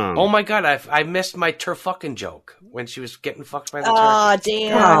you from? Oh my god, I missed my turfucking joke when she was getting fucked by the turkey. Ah,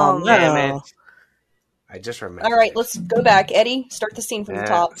 damn. Oh, Damn it. I just remembered. All right, let's go back. Eddie, start the scene from the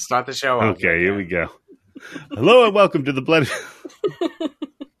top. Start the show. Okay, here we go. Hello and welcome to the Bloody...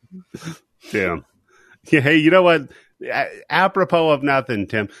 Damn. Yeah, hey, you know what? Apropos of nothing,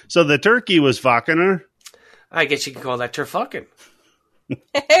 Tim. So the turkey was fucking her? I guess you could call that turfucking.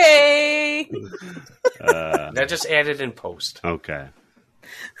 Hey! That just added in post. Okay.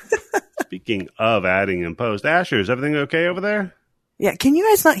 Speaking of adding in post, Asher, is everything okay over there? Yeah, can you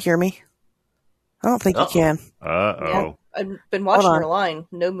guys not hear me? I don't think you can. Uh-oh. Yeah, I've been watching your line.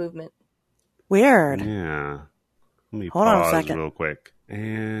 No movement. Weird. Yeah. Let me Hold on a pause second. real quick.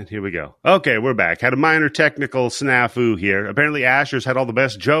 And here we go. Okay, we're back. Had a minor technical snafu here. Apparently Asher's had all the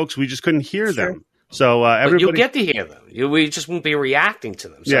best jokes. We just couldn't hear them. So everybody... But you'll get to hear them. We just won't be reacting to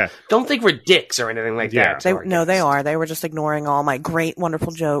them. So don't think we're dicks or anything like that. They are. They were just ignoring all my great,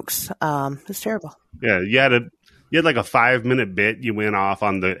 wonderful jokes. It's terrible. Yeah, you had like a 5-minute bit. You went off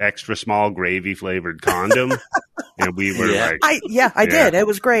on the extra small gravy flavored condom, and we were like, I did. It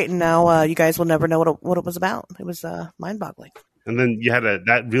was great, and now you guys will never know what it was about. It was mind boggling. And then you had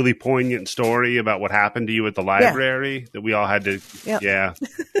that really poignant story about what happened to you at the library that we all had to. Yep. Yeah.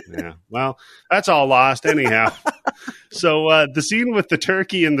 Well, that's all lost anyhow. So the scene with the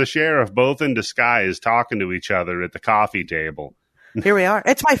turkey and the sheriff both in disguise talking to each other at the coffee table. Here we are.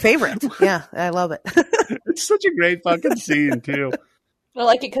 It's my favorite. Yeah, I love it. It's such a great fucking scene too. I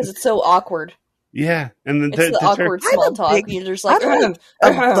like it because it's so awkward. Yeah, and then it's the awkward small talk. You're just like,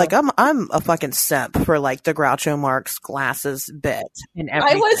 I'm a fucking simp for like the Groucho Marx glasses bit and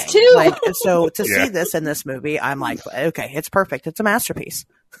everything. I was too. Like, so to see this in this movie, I'm like, okay, it's perfect. It's a masterpiece.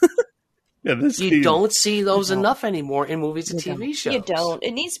 Yeah, you don't see those enough anymore in movies and TV shows. You don't.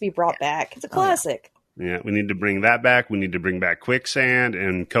 It needs to be brought back. It's a classic. Yeah, we need to bring that back. We need to bring back quicksand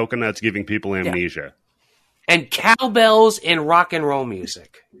and coconuts giving people amnesia. Yeah. And cowbells in rock and roll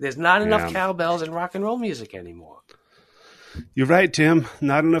music. There's not enough cowbells in rock and roll music anymore. You're right, Tim.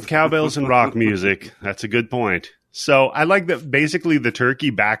 Not enough cowbells in rock music. That's a good point. So I like that basically the turkey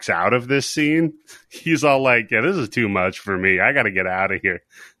backs out of this scene. He's all like, yeah, this is too much for me. I got to get out of here.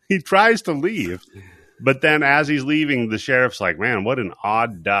 He tries to leave. But then as he's leaving, the sheriff's like, man, what an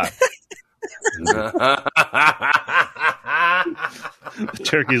odd duck. The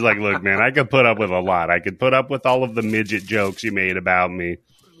turkey's like, look, man, I could put up with a lot. I could put up with all of the midget jokes you made about me.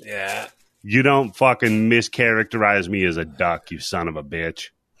 Yeah. You don't fucking mischaracterize me as a duck, you son of a bitch.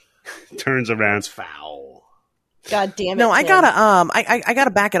 Turns around. It's foul. God damn it. No, I Tim. gotta I gotta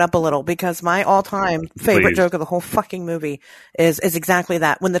back it up a little because my all time favorite joke of the whole fucking movie is exactly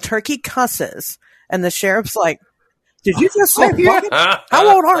that. When the turkey cusses and the sheriff's like, did you just say fucking?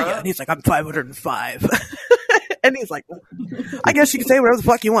 How old are you? And he's like, I'm 505. And he's like, I guess you can say whatever the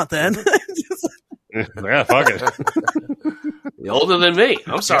fuck you want then. Yeah, fuck it. You're older than me.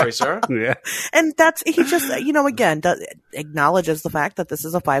 I'm sorry, sir. Yeah. And he just, again, acknowledges the fact that this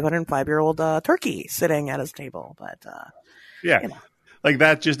is a 505-year-old turkey sitting at his table. But, yeah. Like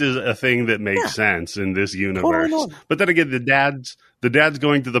that just is a thing that makes sense in this universe. Totally. But then again, the dad's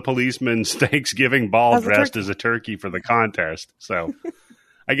going to the policeman's Thanksgiving ball dressed as a turkey for the contest. So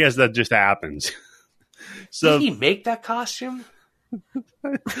I guess that just happens. So did he make that costume? He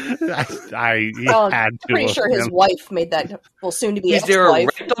Oh, had to. pretty sure his wife made that. Well, soon to be Is there a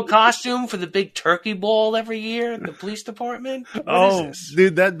ex-wife. rental costume for the big turkey ball every year at the police department? What is this?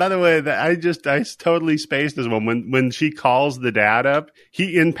 Dude, that, by the way, I totally spaced this one. When she calls the dad up,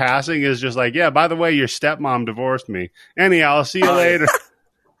 he in passing is just like, yeah, by the way, your stepmom divorced me. Anyhow, I'll see you later.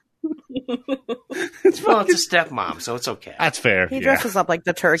 It's a stepmom, so it's okay. That's fair. He dresses up like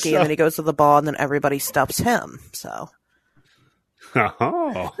the turkey, and then he goes to the ball, and then everybody stuffs him. So,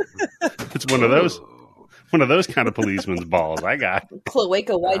 oh, it's one of those kind of policeman's balls I got.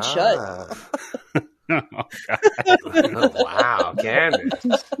 Cloaca wide shut. Oh, Oh, wow, Candace.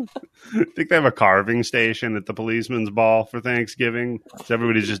 I think they have a carving station at the policeman's ball for Thanksgiving. So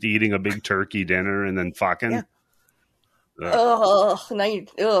everybody's just eating a big turkey dinner and then fucking. Yeah. Ugh. Now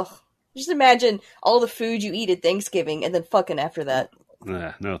ugh. Just imagine all the food you eat at Thanksgiving and then fucking after that.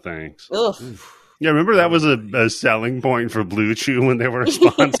 No thanks. Ugh. Yeah, remember that was a selling point for Blue Chew when they were a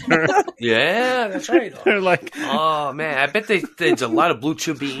sponsor? Yeah, that's right. They're like, Oh, man, I bet there's a lot of Blue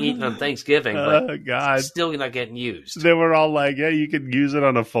Chew being eaten on Thanksgiving, but oh, God. still not getting used. They were all like, yeah, you could use it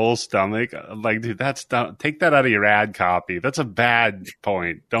on a full stomach. I'm like, dude, take that out of your ad copy. That's a bad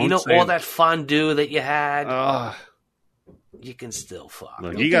point. Don't You know, say all that fondue that you had, Ugh. you can still fuck.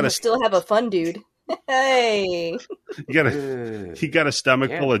 Look, You you gotta still have a fun dude. Hey. you got a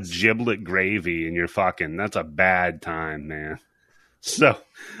stomach full of giblet gravy and you're fucking. That's a bad time, man. So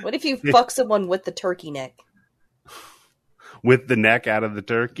What if you fuck someone with the turkey neck? with the neck out of the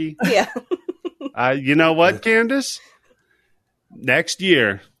turkey, Yeah. you know what, Candace? Next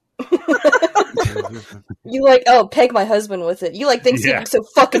year, You peg my husband with it. You like Thanksgiving Yeah. so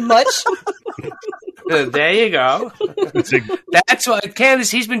fucking much. There you go. it's a, That's why, Candace,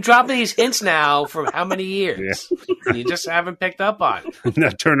 he's been dropping these hints now for how many years? You just haven't picked up on it. now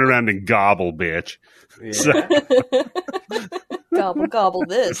turn around and gobble, bitch. Yeah. So- Gobble gobble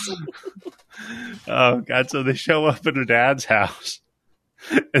this. Oh, God. So they show up at her dad's house,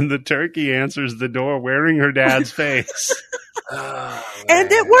 and the turkey answers the door wearing her dad's face. and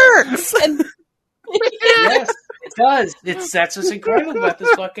it works. And Yes, it does. That's what's incredible about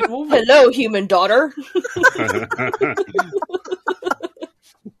this fucking movie. hello, human daughter.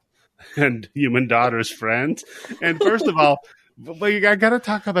 And human daughter's friend. And first of all, I got to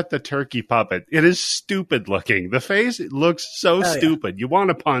talk about the turkey puppet. It is stupid looking. The face looks so stupid. You want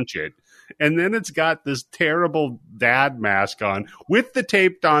to punch it. And then it's got this terrible dad mask on with the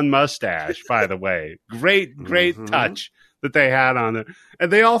taped on mustache, by the way. Great touch that they had on it.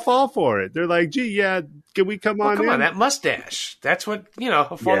 And they all fall for it. They're like, gee, yeah, can we come on Come in? on, that mustache. That's what,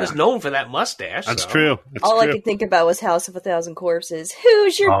 her father's known for that mustache. That's so. true. That's All true. I could think about was House of a Thousand Corpses.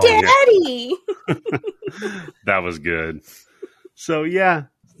 Who's your Oh, yeah. daddy? That was good. So, yeah,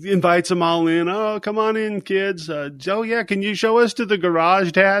 he invites them all in. Oh, come on in, kids. Joe, yeah, can you show us to the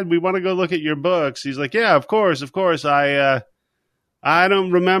garage, Dad? We want to go look at your books. He's like, yeah, of course. I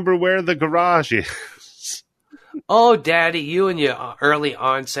don't remember where the garage is. Oh, Daddy, you and your early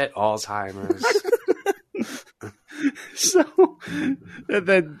onset Alzheimer's. So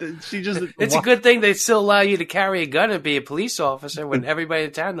then she just. It's a good thing they still allow you to carry a gun and be a police officer when everybody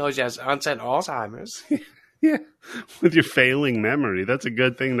in town knows you has onset Alzheimer's. Yeah, with your failing memory. That's a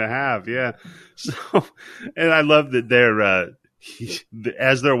good thing to have. Yeah. So, and I love that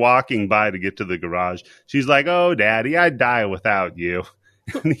as they're walking by to get to the garage, she's like, oh, Daddy, I'd die without you.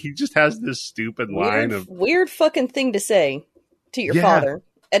 And he just has this stupid line of. Weird fucking thing to say to your father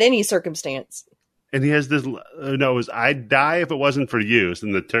at any circumstance. And he has this, I'd die if it wasn't for you.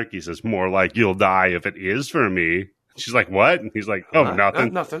 And the turkey says, more like, you'll die if it is for me. She's like, what? And he's like, oh,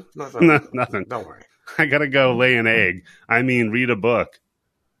 nothing. Nothing. No, nothing. Don't worry. I got to go lay an egg. I mean, read a book.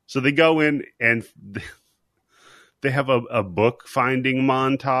 So they go in and they have a book finding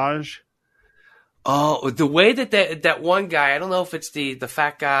montage. Oh, the way that one guy, I don't know if it's the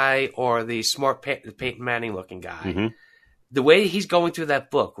fat guy or the smart Peyton Manning looking guy. Mm-hmm. The way he's going through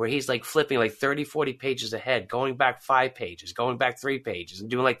that book where he's like flipping like 30, 40 pages ahead, going back 5 pages, going back 3 pages, and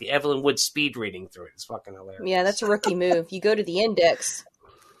doing like the Evelyn Wood speed reading through it. It's fucking hilarious. Yeah, that's a rookie move. You go to the index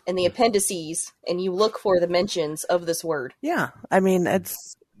and the appendices and you look for the mentions of this word. Yeah, I mean,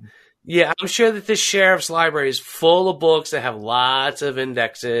 it's Yeah, I'm sure that this sheriff's library is full of books that have lots of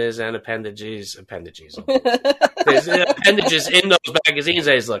indexes and appendages. There's appendages in those magazines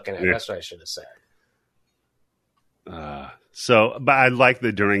I was looking at. Yeah. That's what I should have said. But I like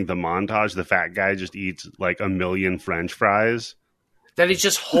that during the montage, the fat guy just eats like 1 million French fries. That he's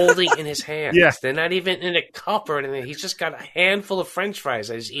just holding in his hands. Yeah. They're not even in a cup or anything. He's just got a handful of French fries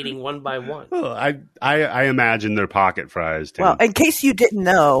that he's eating one by one. Well, I imagine they're pocket fries too. well. In case you didn't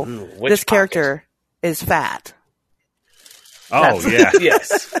know, Which this pocket? character is fat. Oh, yeah.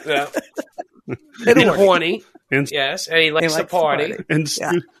 Yes. Yeah. And And horny. horny. And, Yes. And he likes to party. and,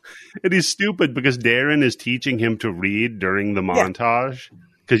 Yeah. and he's stupid because Darren is teaching him to read during the montage.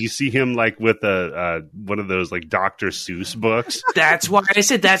 Because you see him like with one of those like Dr. Seuss books. That's why I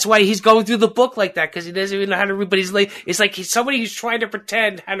said that's why he's going through the book like that, because he doesn't even know how to read. But he's like, it's like he's somebody who's trying to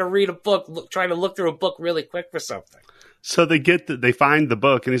pretend how to read a book, trying to look through a book really quick for something. So they find the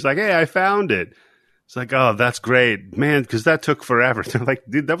book, and he's like, "Hey, I found it." It's like, "Oh, that's great, man," because that took forever. They're like,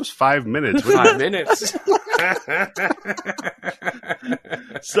 "Dude, that was 5 minutes." 5 minutes.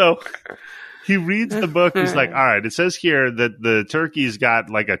 So he reads the book. He's like, all right, it says here that the turkey's got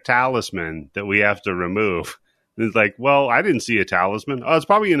like a talisman that we have to remove. And it's like, well, I didn't see a talisman. Oh, it's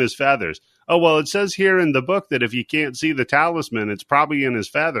probably in his feathers. Oh, well, it says here in the book that if you can't see the talisman, it's probably in his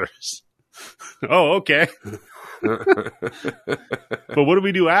feathers. Oh, okay. But what do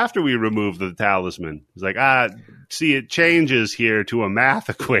we do after we remove the talisman? It's like, see, it changes here to a math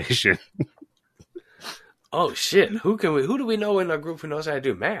equation. Oh shit! Who do we know in our group who knows how to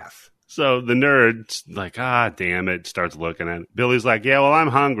do math? So the nerd's like, damn it, starts looking at it. Billy's like, yeah, well, I'm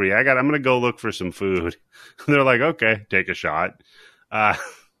hungry. I'm going to go look for some food. They're like, okay, take a shot.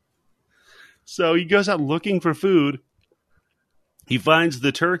 So he goes out looking for food. He finds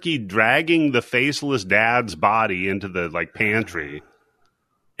the turkey dragging the faceless dad's body into the like pantry.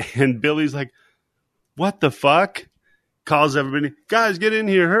 And Billy's like, what the fuck? Calls everybody, guys, get in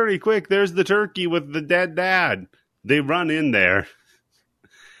here. Hurry, quick. There's the turkey with the dead dad. They run in there.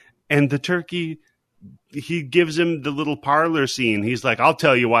 And the turkey, he gives him the little parlor scene. He's like, I'll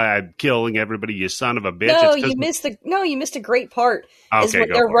tell you why I'm killing everybody, you son of a bitch. No, you missed a great part. Is when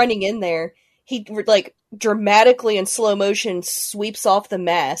they're running in there. He like dramatically in slow motion sweeps off the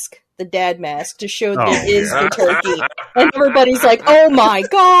mask, the dad mask, to show that it is the turkey. And everybody's like, oh my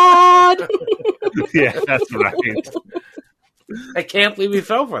God. Yeah, that's right. I can't believe we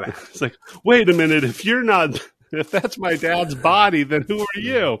fell for that. It's like, wait a minute, if that's my dad's body, then who are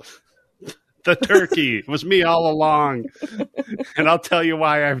you? The turkey. It was me all along. And I'll tell you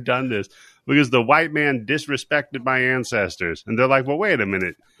why I've done this. Because the white man disrespected my ancestors. And they're like, well, wait a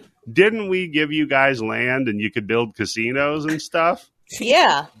minute. Didn't we give you guys land and you could build casinos and stuff?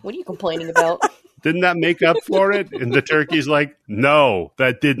 Yeah. What are you complaining about? Didn't that make up for it? And the turkey's like, no,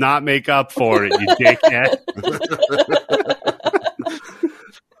 that did not make up for it, you dickhead.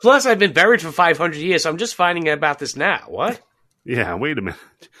 Plus, I've been buried for 500 years, so I'm just finding out about this now. What? Yeah, wait a minute.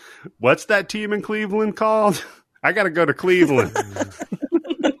 What's that team in Cleveland called? I got to go to Cleveland.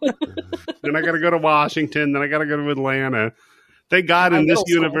 Then I got to go to Washington. Then I got to go to Atlanta. Thank God in this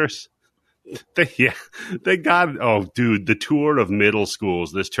universe. Thank God. Oh, dude, the tour of middle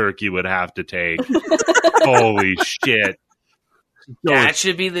schools this turkey would have to take. Holy shit. That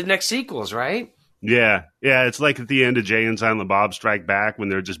should be the next sequels, right? Yeah. Yeah, it's like at the end of Jay and Silent Bob Strike Back when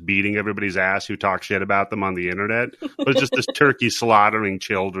they're just beating everybody's ass who talk shit about them on the internet. But it's just this turkey slaughtering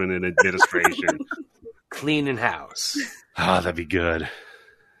children in administration. Cleaning house. Oh, that'd be good.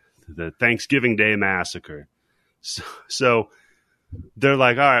 The Thanksgiving Day Massacre. So they're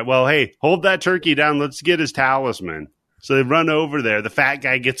like, all right, well, hey, hold that turkey down. Let's get his talisman. So they run over there. The fat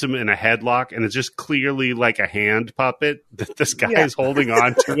guy gets him in a headlock, and it's just clearly like a hand puppet that this guy is holding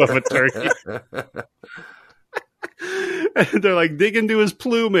on to of a turkey. And they're like, dig into his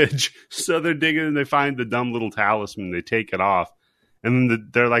plumage. So they're digging, and they find the dumb little talisman. They take it off. And then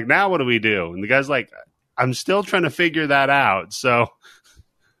they're like, now what do we do? And the guy's like, I'm still trying to figure that out. So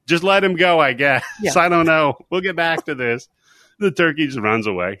just let him go, I guess. Yeah. I don't know. We'll get back to this. The turkey just runs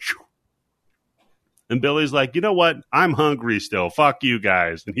away. And Billy's like, you know what? I'm hungry still. Fuck you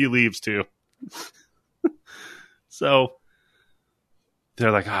guys. And he leaves too. So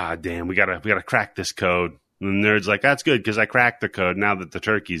they're like, damn, we gotta crack this code. And the nerd's like, that's good because I cracked the code now that the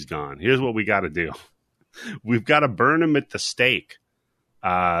turkey's gone. Here's what we got to do. We've got to burn him at the stake.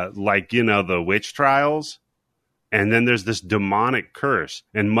 Like, the witch trials. And then there's this demonic curse.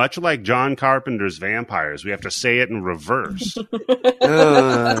 And much like John Carpenter's vampires, we have to say it in reverse.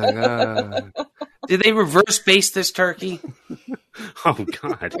 Did they reverse base this turkey? Oh,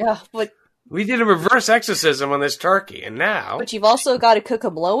 God. Yeah, but we did a reverse exorcism on this turkey, and now... But you've also got to cook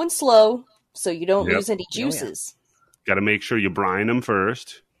them low and slow so you don't lose any juices. Got to make sure you brine them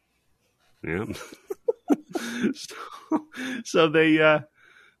first. Yep. So they...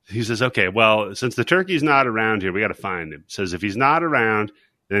 He says, okay, well, since the turkey's not around here, we got to find him. Says if he's not around,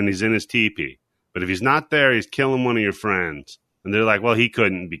 then he's in his teepee. But if he's not there, he's killing one of your friends. And they're like, well, he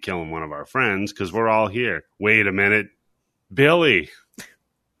couldn't be killing one of our friends because we're all here. Wait a minute. Billy.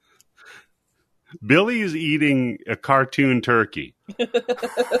 Billy's eating a cartoon turkey.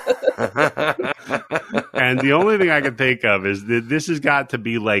 And the only thing I can think of is that this has got to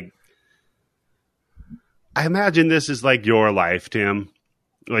be like, I imagine this is like your life, Tim.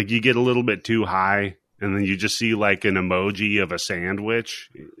 Like you get a little bit too high and then you just see like an emoji of a sandwich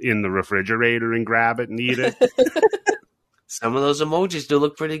in the refrigerator and grab it and eat it. Some of those emojis do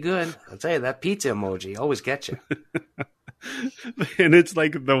look pretty good. I'll tell you, that pizza emoji always gets you. And it's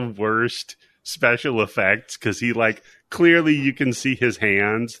like the worst special effects because he like clearly you can see his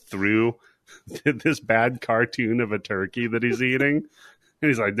hands through this bad cartoon of a turkey that he's eating. And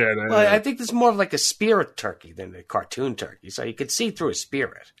he's like, "Dad." Well, I think this is more of like a spirit turkey than a cartoon turkey, so you could see through a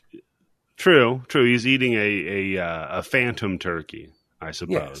spirit. True. He's eating a phantom turkey, I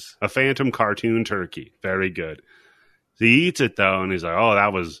suppose. Yes. A phantom cartoon turkey. Very good. So he eats it though, and he's like,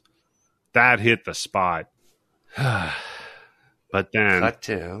 "Oh, that hit the spot." But then Cut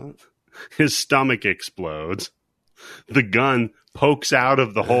to his stomach explodes. The gun pokes out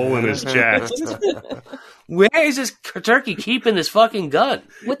of the hole in his chest. Where is this turkey keeping this fucking gun?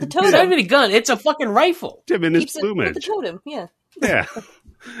 With the It's not totem. even a gun; it's a fucking rifle. Tim in his Keeps it with the plumage. totem, yeah. Yeah.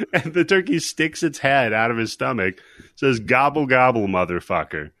 And the turkey sticks its head out of his stomach, says, "Gobble, gobble,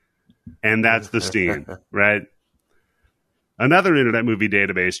 motherfucker." And that's the scene, right? Another Internet Movie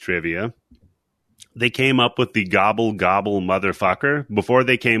Database trivia. They came up with the gobble, gobble, motherfucker before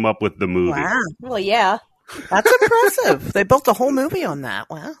they came up with the movie. Wow. Well, yeah. That's impressive. They built a whole movie on that.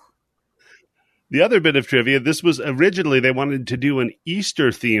 Wow. The other bit of trivia, this was originally they wanted to do an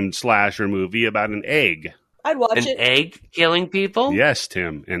Easter-themed slasher movie about an egg. I'd watch An it. egg killing people? Yes,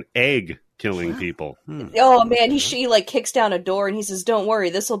 Tim, an egg killing people. Oh, man, she like kicks down a door and he says, "Don't worry,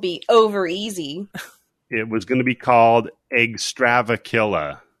 this will be over easy." It was going to be called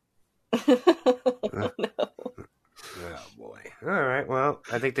Eggstravakilla. Oh, boy. All right, well,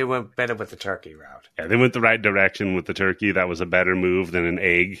 I think they went better with the turkey route. Yeah, they went the right direction with the turkey. That was a better move than an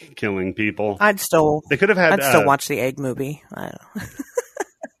egg killing people. I'd still They could have had watch the egg movie. I don't know.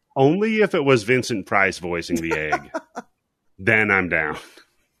 only if it was Vincent Price voicing the egg. Then I'm down.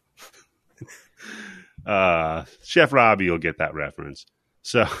 Chef Robbie will get that reference.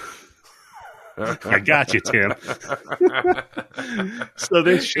 So I got you, Tim. So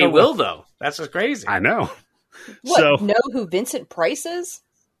they He show will, though. That's what's crazy. I know. What, So know who Vincent Price is?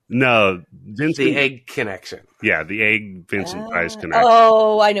 no, Vincent. The egg connection. Yeah, the egg Vincent Price connection.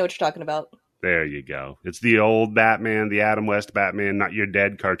 Oh, I know what you're talking about. There you go. It's the old Batman, the Adam West Batman, not your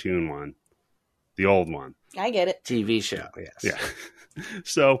dead cartoon one. The old one. I get it. TV show, yes. Yeah.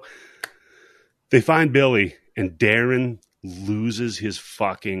 So they find Billy, and Darren loses his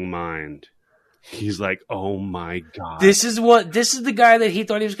fucking mind. He's like, "Oh my God." This is the guy that he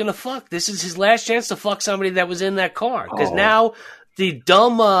thought he was going to fuck. This is his last chance to fuck somebody that was in that car. Because now the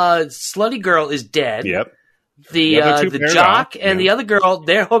dumb slutty girl is dead. Yep. The other two the paired jock off, and yeah. the other girl,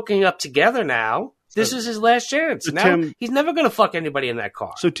 they're hooking up together now. This is his last chance. So Now Tim- he's never going to fuck anybody in that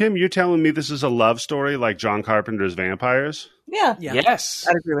car. So, Tim, you're telling me this is a love story like John Carpenter's Vampires? Yeah. Yeah. Yes.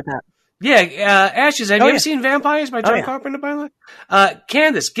 I'd agree with that. Yeah, Ashes, have you ever yeah. seen Vampires by John yeah. Carpenter, by the way?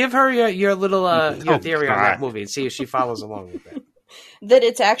 Candace, give her your little your theory on that God. movie and see if she follows along with it. That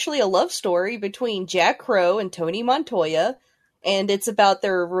it's actually a love story between Jack Crow and Tony Montoya, and it's about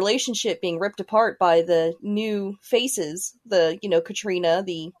their relationship being ripped apart by the new faces, Katrina,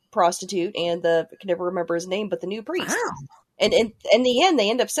 the prostitute, and I can never remember his name, but the new priest. Wow. And in the end,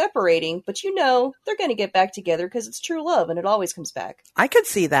 they end up separating, but they're going to get back together because it's true love, and it always comes back. I could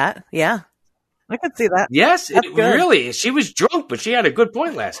see that. Yeah. I could see that. Yes, That's good. really. She was drunk, but she had a good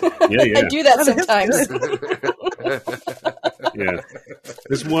point last night. Yeah, I do that sometimes. Yeah.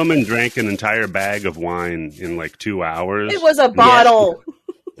 This woman drank an entire bag of wine in like 2 hours. It was a bottle.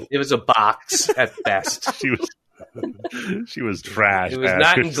 It was a box at best. She was trash. It was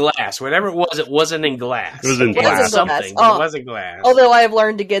not in glass. Whatever it wasn't in glass. It was in It glass. was something, but it wasn't glass. Although I have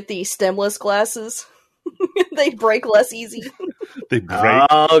learned to get the stemless glasses. They break less easy. They break.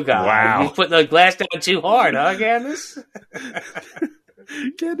 Oh, God. Wow. You put the glass down too hard, huh, Candace?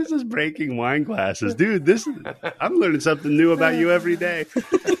 Candace is breaking wine glasses. Dude, I'm learning something new about you every day.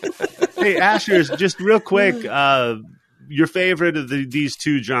 Hey, Ashers, just real quick, your favorite of these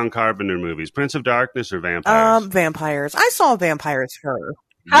two John Carpenter movies, Prince of Darkness or Vampires? Vampires. I saw Vampires first.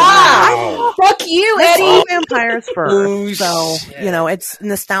 Ah! Fuck you, I Eddie! saw Vampires first. Oh, So, shit. it's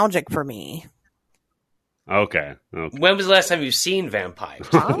nostalgic for me. Okay. When was the last time you've seen Vampires?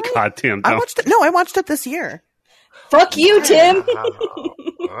 God damn. I watched it. No, I watched it this year. Fuck you, Tim!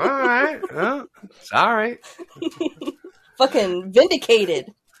 All right. Well, it's all right. Fucking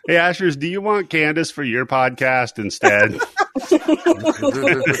vindicated. Hey, Ashers, do you want Candace for your podcast instead?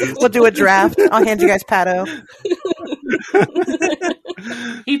 We'll do a draft. I'll hand you guys Pato.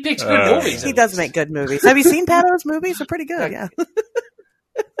 He picks good movies. He does make good movies. Have you seen Pato's movies? They're pretty good, yeah.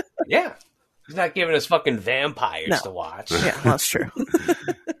 Yeah. He's not giving us fucking vampires to watch. Yeah, that's true.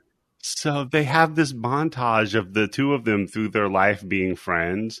 So they have this montage of the two of them through their life being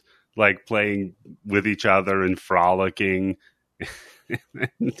friends, like playing with each other and frolicking.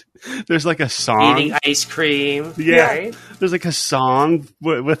 And there's like a song. Eating ice cream. Yeah. Right? There's like a song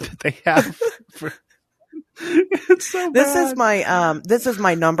with they have. It's so bad. This is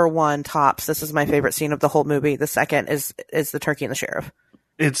my number one tops. This is my favorite scene of the whole movie. The second is the turkey and the sheriff.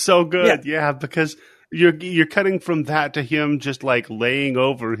 It's so good. Yeah, because you're cutting from that to him just like laying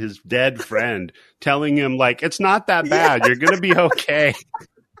over his dead friend, telling him like it's not that bad. You're gonna be okay.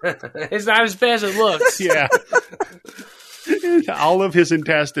 It's not as bad as it looks. Yeah. All of his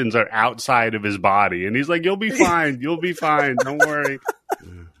intestines are outside of his body, and he's like, "You'll be fine. You'll be fine. Don't worry."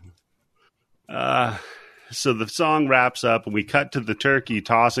 So the song wraps up, and we cut to the turkey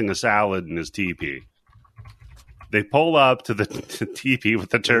tossing a salad in his teepee. They pull up to the teepee with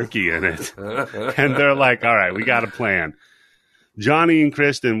the turkey in it, and they're like, "All right, we got a plan." Johnny and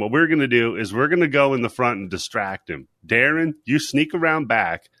Kristen, what we're going to do is we're going to go in the front and distract him. Darren, you sneak around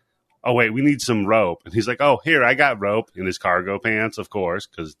back. Oh, wait, we need some rope. And he's like, oh, here, I got rope in his cargo pants, of course,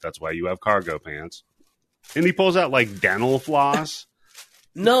 because that's why you have cargo pants. And he pulls out, like, dental floss.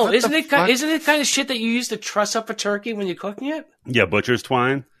 No, isn't it kind of shit that you use to truss up a turkey when you're cooking it? Yeah, butcher's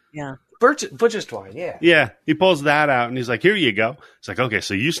twine. Yeah. Butcher's twine, yeah. Yeah, he pulls that out, and he's like, here you go. It's like, okay,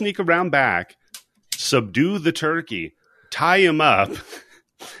 so you sneak around back, subdue the turkey, tie him up,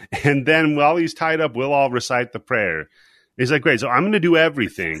 and then while he's tied up, we'll all recite the prayer. He's like, great, so I'm going to do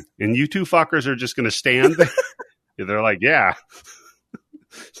everything, and you two fuckers are just going to stand there? They're like, yeah.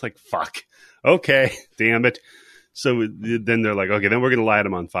 It's like, fuck. Okay, damn it. So then they're like, okay, then we're going to light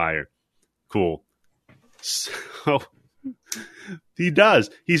him on fire. Cool. So he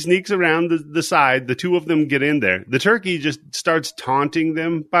does. He sneaks around the side. The two of them get in there. The turkey just starts taunting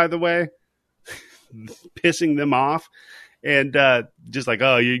them, by the way, pissing them off. And just like,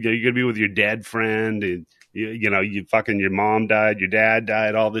 oh, you're going to be with your dead friend, and you fucking, your mom died, your dad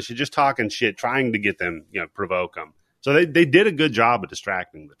died, all this. You're just talking shit, trying to get them, provoke them. So they did a good job of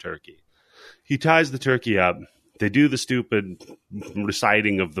distracting the turkey. He ties the turkey up. They do the stupid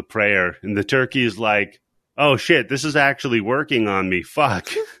reciting of the prayer, and the turkey is like, oh shit, this is actually working on me. Fuck.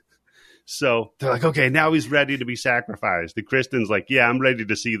 So they're like, okay, now he's ready to be sacrificed. And Kristen's like, yeah, I'm ready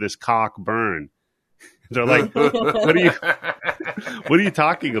to see this cock burn. They're like, what are you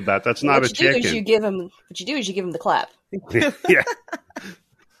talking about? That's not a chicken. What you do is you give him the clap. Yeah.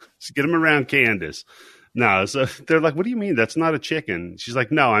 Just get him around Candace. No, so they're like, what do you mean? That's not a chicken. She's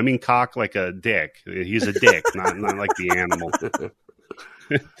like, no, I mean cock like a dick. He's a dick, not like the animal.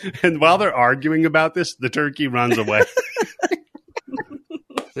 And while they're arguing about this, the turkey runs away.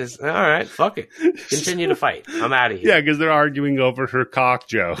 All right, fuck it. Continue to fight. I'm out of here. Yeah, because they're arguing over her cock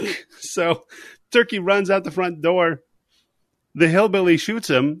joke. So turkey runs out the front door. The hillbilly shoots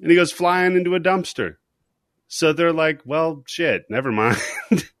him, and he goes flying into a dumpster. So they're like, well, shit, never mind.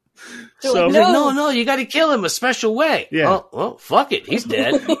 So no, you got to kill him a special way. Yeah. Oh, well, fuck it. He's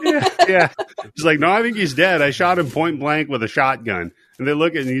dead. Yeah. He's like, no, I think he's dead. I shot him point blank with a shotgun. And they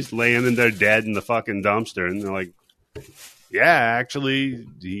look at him, and he's laying in there dead in the fucking dumpster. And they're like, yeah, actually,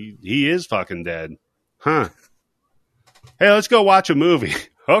 he is fucking dead. Huh. Hey, let's go watch a movie.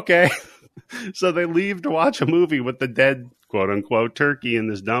 Okay. So they leave to watch a movie with the dead, quote-unquote, turkey in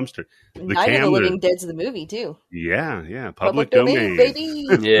this dumpster. Night of the Living Dead's the movie, too. Yeah. Public domain. Baby.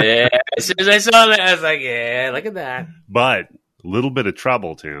 Yeah. As soon as I saw that, I was like, yeah, look at that. But a little bit of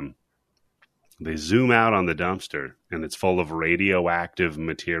trouble, Tim. They zoom out on the dumpster, and it's full of radioactive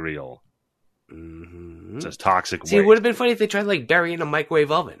material. Mm-hmm. It says toxic waste. See, it would have been funny if they tried to like bury it in a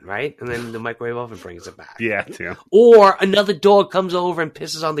microwave oven, right? And then the microwave oven brings it back. Yeah, Tim. Or another dog comes over and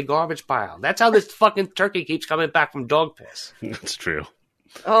pisses on the garbage pile. That's how this fucking turkey keeps coming back from dog piss. That's true.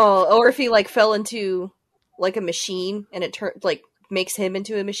 Oh, or if he like fell into like a machine and it makes him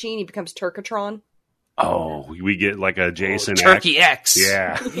into a machine, he becomes Turkatron. Oh, we get like a Jason Turkey X.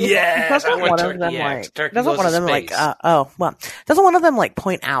 Yeah. Yes. Doesn't one of them like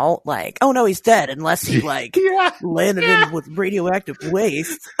point out like, oh no, he's dead unless he like landed in with radioactive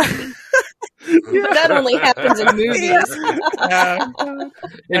waste. But that only happens in movies.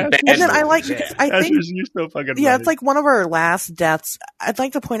 And then I think you're so fucking funny. it's like one of our last deaths. I'd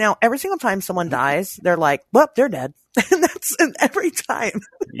like to point out every single time someone dies, they're like, well, they're dead. And that's every time.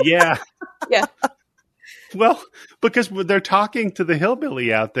 Yeah. Yeah. Well, because they're talking to the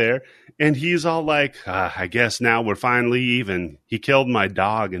hillbilly out there, and he's all like, I guess now we're finally even. He killed my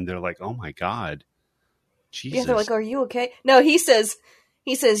dog. And they're like, oh, my God. Jesus. Yeah, they're like, are you okay? No, he says,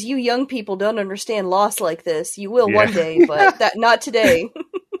 you young people don't understand loss like this. You will one day, but not today.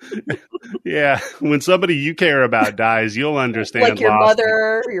 Yeah, when somebody you care about dies, you'll understand. Like your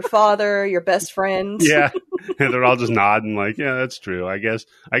mother, your father, your best friend. Yeah, and they're all just nodding like, yeah, that's true. I guess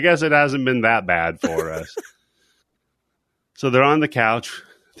it hasn't been that bad for us. So they're on the couch.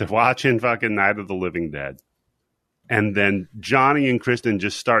 They're watching fucking Night of the Living Dead. And then Johnny and Kristen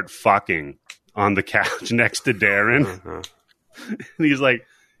just start fucking on the couch next to Darren. And he's like,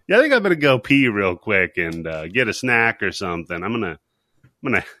 yeah, I think I better go pee real quick and get a snack or something. I'm gonna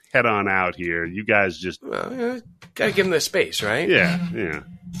head on out here. You guys just gotta give them the space, right? Yeah.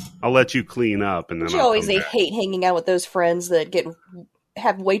 I'll let you clean up, and then they hate hanging out with those friends that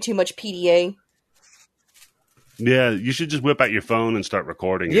have way too much PDA. Yeah, you should just whip out your phone and start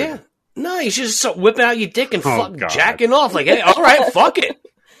recording. Yeah, no, you should just whip out your dick and fuck jacking off. Like, hey, all right, fuck it.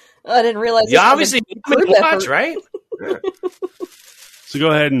 I didn't realize. You obviously watch, right? So go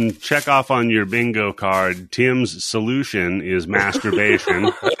ahead and check off on your bingo card. Tim's solution is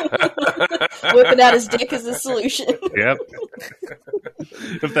masturbation. Whipping out his dick is the solution. Yep.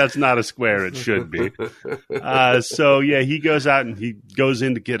 If that's not a square, it should be. So, yeah, he goes out and he goes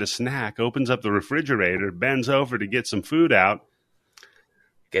in to get a snack, opens up the refrigerator, bends over to get some food out.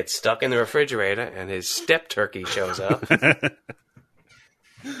 Gets stuck in the refrigerator, and his step turkey shows up.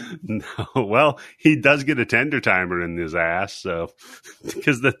 No, well, he does get a tender timer in his ass, so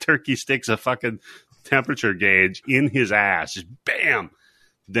because the turkey sticks a fucking temperature gauge in his ass, just bam.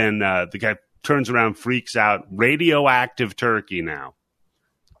 Then the guy turns around, freaks out. Radioactive turkey now,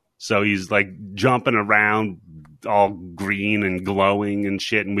 so he's like jumping around, all green and glowing and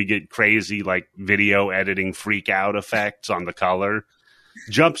shit, and we get crazy like video editing freak out effects on the color.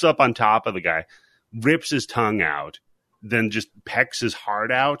 Jumps up on top of the guy, rips his tongue out. Then just pecks his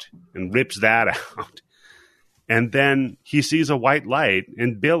heart out and rips that out. And then he sees a white light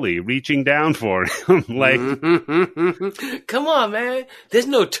and Billy reaching down for him. Like, come on, man. There's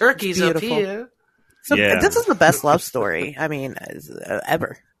no turkeys up here. So this is the best love story, I mean,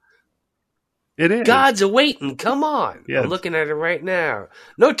 ever. It is. God's awaiting. Come on. Yeah. I'm looking at it right now.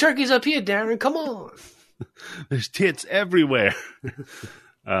 No turkeys up here, Darren. Come on. There's tits everywhere.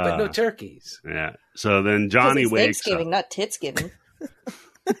 But no turkeys. Yeah. So then Johnny wakes Thanksgiving, up. not Titsgiving.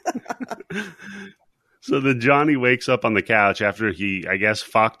 So then Johnny wakes up on the couch after he, I guess,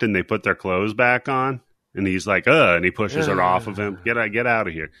 fucked and they put their clothes back on. And he's like, and he pushes her off of him. Get out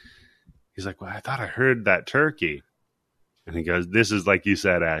of here. He's like, well, I thought I heard that turkey. And he goes, this is like you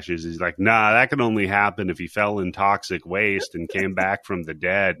said, Ashes. He's like, nah, that can only happen if he fell in toxic waste and came back from the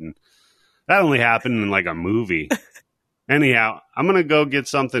dead. And that only happened in like a movie. Anyhow, I'm going to go get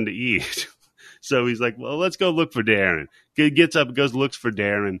something to eat. So he's like, well, let's go look for Darren. He gets up, goes, looks for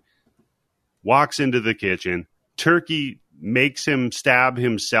Darren, walks into the kitchen. Turkey makes him stab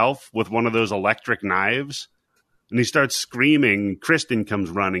himself with one of those electric knives. And he starts screaming. Kristen comes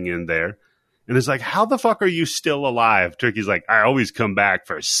running in there. And is like, how the fuck are you still alive? Turkey's like, I always come back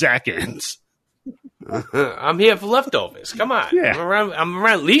for seconds. I'm here for leftovers. Come on. Yeah. I'm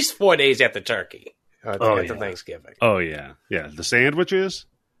around at least 4 days after turkey. After Thanksgiving. Oh, yeah. Yeah. The sandwiches,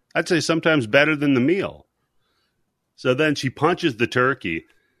 I'd say sometimes better than the meal. So then she punches the turkey,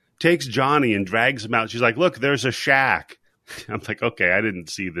 takes Johnny and drags him out. She's like, look, there's a shack. I'm like, okay, I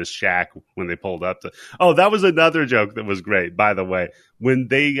didn't see this shack when they pulled up. That was another joke that was great, by the way. When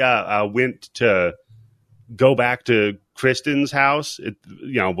they went to go back to Kristen's house,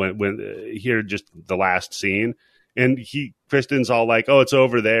 when here just the last scene, and Kristen's all like, oh, it's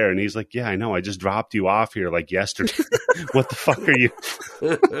over there. And he's like, yeah, I know. I just dropped you off here like yesterday. What the fuck are you?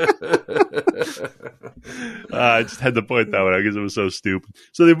 I just had to point that one out because it was so stupid.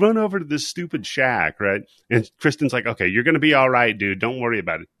 So they run over to this stupid shack, right? And Kristen's like, okay, you're going to be all right, dude. Don't worry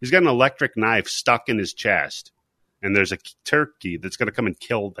about it. He's got an electric knife stuck in his chest. And there's a turkey that's going to come and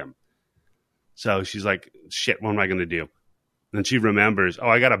kill them. So she's like, shit, what am I going to do? And then she remembers,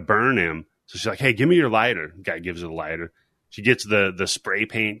 I got to burn him. So she's like, hey, give me your lighter. The guy gives her the lighter. She gets the spray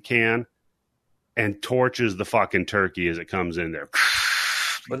paint can and torches the fucking turkey as it comes in there.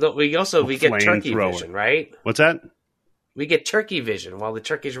 But we get turkey vision, right? What's that? We get turkey vision while the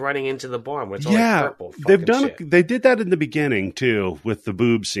turkey's running into the barn. Where it's all like purple. They did that in the beginning too with the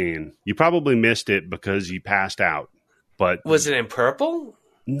boob scene. You probably missed it because you passed out. But was it in purple?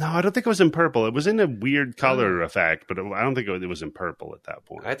 No, I don't think it was in purple. It was in a weird color effect, but I don't think it was in purple at that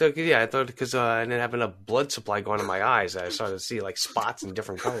point. I thought because I didn't have enough blood supply going to my eyes, I started to see like spots in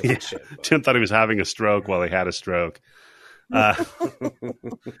different colors and shit. But... Tim thought he was having a stroke while he had a stroke.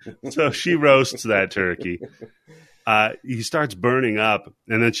 So she roasts that turkey. He starts burning up,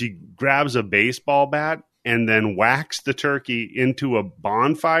 and then she grabs a baseball bat and then whacks the turkey into a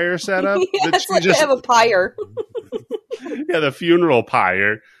bonfire setup. Yeah, it's like they have a pyre. Yeah, the funeral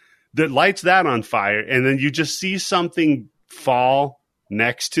pyre that lights that on fire, and then you just see something fall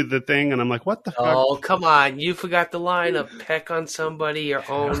next to the thing, and I'm like, what the fuck? Oh, come on. You forgot the line of peck on somebody your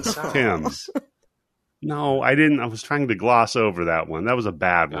own size. Tim. No, I didn't. I was trying to gloss over that one. That was a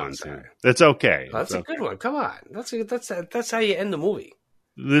bad one, Tim. It's okay. That's a good one. Come on. That's how you end the movie.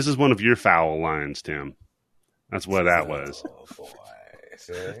 This is one of your foul lines, Tim. That's what that was. Oh, boy.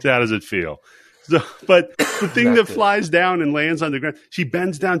 How does it feel? So, but the thing that flies down and lands on the ground, she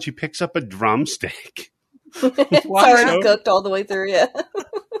bends down, she picks up a drumstick. It's already cooked all the way through, yeah.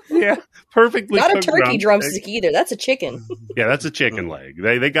 Yeah, perfectly Not a cooked turkey drumstick either. That's a chicken. Yeah, that's a chicken leg.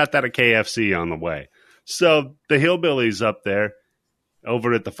 They got that at KFC on the way. So the hillbilly's up there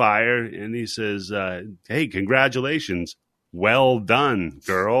over at the fire, and he says, hey, congratulations. Well done,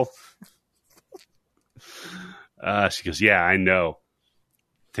 girl. She goes, yeah, I know.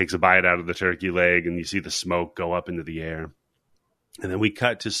 Takes a bite out of the turkey leg, and you see the smoke go up into the air. And then we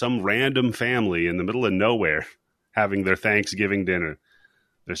cut to some random family in the middle of nowhere having their Thanksgiving dinner.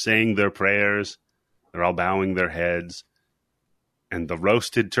 They're saying their prayers. They're all bowing their heads. And the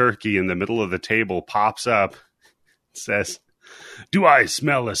roasted turkey in the middle of the table pops up. It says, do I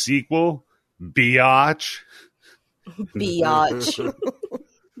smell a sequel? Biatch. Biatch.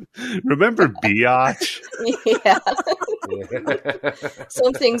 Remember Biatch? Yeah.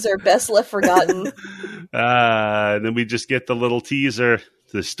 Some things are best left forgotten. And then we just get the little teaser.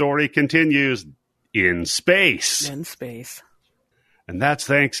 The story continues in space. In space. And that's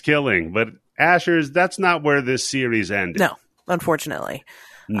Thankskilling. But Ashers, that's not where this series ended. No, unfortunately.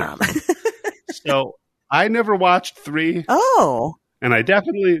 No. So I never watched 3. Oh. And I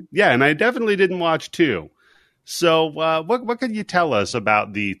definitely didn't watch 2. So what can you tell us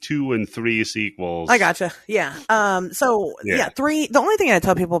about the 2 and 3 sequels? I gotcha. Yeah. 3. The only thing I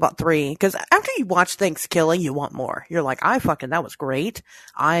tell people about 3, because after you watch Thankskilling, you want more. You're like, that was great.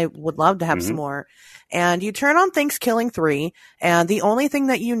 I would love to have some more. And you turn on Thankskilling 3, and the only thing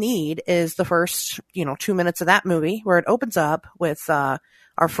that you need is the first, 2 minutes of that movie, where it opens up with our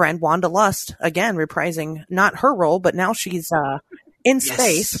friend Wanda Lust again reprising not her role, but now she's in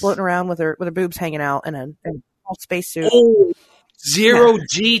space, floating around with her boobs hanging out in a spacesuit. Oh, zero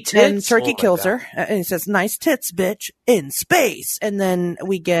G tits. And Turkey kills her, and he says, "Nice tits, bitch, in space." And then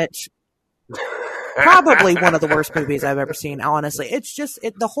we get probably one of the worst movies I've ever seen. Honestly, it's just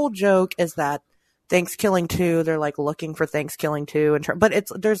the whole joke is that Thankskilling 2, they're like looking for Thankskilling 2, but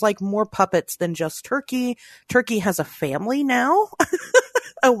there's like more puppets than just Turkey. Turkey has a family now.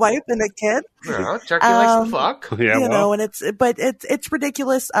 A wife and a kid. No, Turkey likes to fuck. Yeah, and it's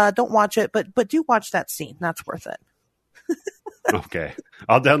ridiculous. Don't watch it, but do watch that scene. That's worth it. Okay,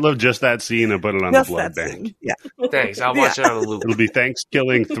 I'll download just that scene and put it on the blood bank. Scene. Yeah, thanks. I'll watch it on a loop. It'll be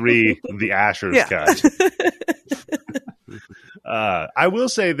Thankskilling 3, the Asher's cut. I will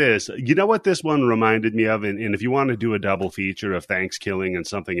say this. You know what this one reminded me of? And if you want to do a double feature of Thankskilling and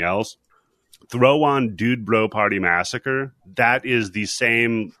something else, throw on Dude Bro Party Massacre. That is the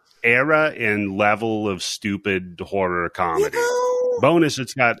same era and level of stupid horror comedy. Bonus,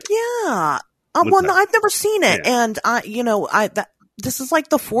 it's got... Yeah. I've never seen it. Yeah. And, this is like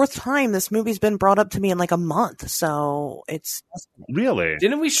the 4th time this movie's been brought up to me in like a month. So it's... Really?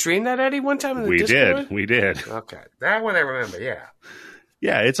 Didn't we stream that, Eddie, one time in the Discord? We did. Okay. That one I remember, yeah.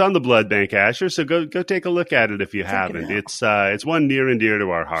 Yeah, it's on the Blood Bank, Asher, so go take a look at it if you haven't. It's one near and dear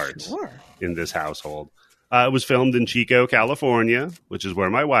to our hearts in this household. It was filmed in Chico, California, which is where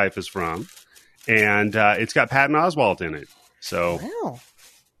my wife is from, and it's got Patton Oswalt in it. So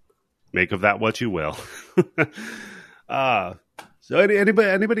make of that what you will. So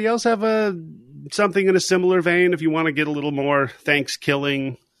anybody else have something in a similar vein if you want to get a little more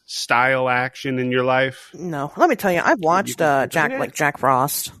Thankskilling style action in your life? No, let me tell you, I've watched Jack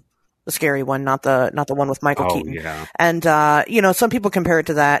Frost, the scary one, not the one with Michael Keaton. Yeah. And some people compare it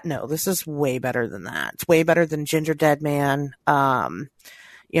to that. No, this is way better than that. It's way better than Ginger Dead Man.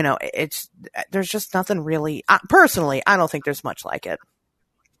 There's just nothing really. Personally, I don't think there's much like it.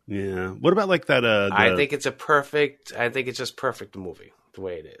 Yeah. What about like that? I think it's just perfect movie the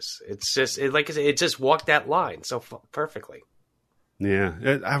way it is. It's just it just walked that line so perfectly.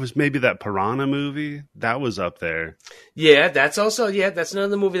 Yeah, I was maybe that Piranha movie that was up there. Yeah, that's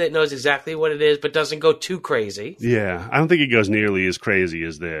another movie that knows exactly what it is, but doesn't go too crazy. Yeah, I don't think it goes nearly as crazy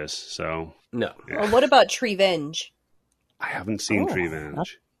as this. So No. yeah. Well, what about Treevenge? I haven't seen Treevenge.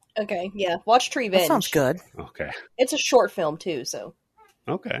 Okay, yeah, watch Treevenge. That sounds good. Okay, It's a short film too, so.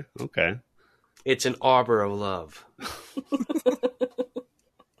 okay. It's an arbor of love.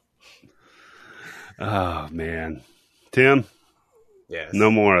 Oh man, Tim. Yes.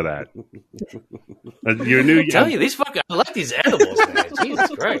 No more of that. Your new. I tell you, I like these animals, man. Jesus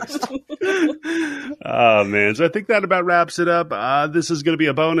Christ. Oh man, so I think that about wraps it up. This is going to be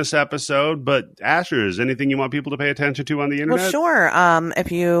a bonus episode, but Asher, is anything you want people to pay attention to on the internet? Well, sure.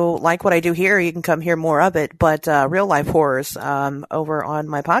 If you like what I do here, you can come hear more of it. But real life horrors over on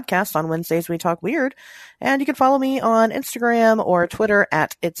my podcast on Wednesdays we talk weird, and you can follow me on Instagram or Twitter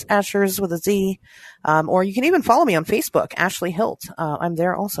at It's Ashers with a Z, or you can even follow me on Facebook, Ashley Hilt. I'm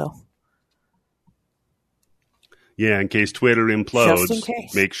there also. Yeah, in case Twitter implodes, Just in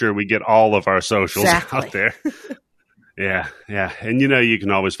case. make sure we get all of our socials Exactly. out there. Yeah. And you can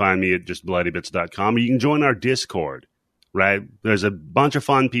always find me at justbloodybits.com. You can join our Discord, right? There's a bunch of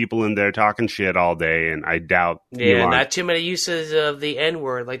fun people in there talking shit all day, and I doubt Yeah, not too many uses of the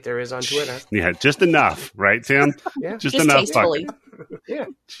N-word like there is on Twitter. Yeah, just enough, right, Tim? Yeah. Just Just enough. tastefully. Yeah.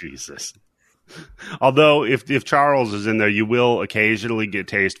 Jesus. Although, if Charles is in there, you will occasionally get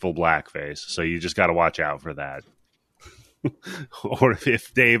tasteful blackface, so you just got to watch out for that. Or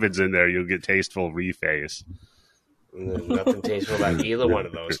if David's in there, you'll get tasteful reface. There's nothing tasteful about either one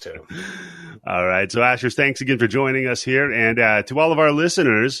of those two. All right. So, Asher, thanks again for joining us here. And to all of our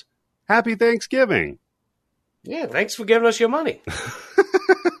listeners, happy Thanksgiving. Yeah, thanks for giving us your money.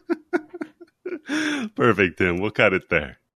 Perfect, Tim. We'll cut it there.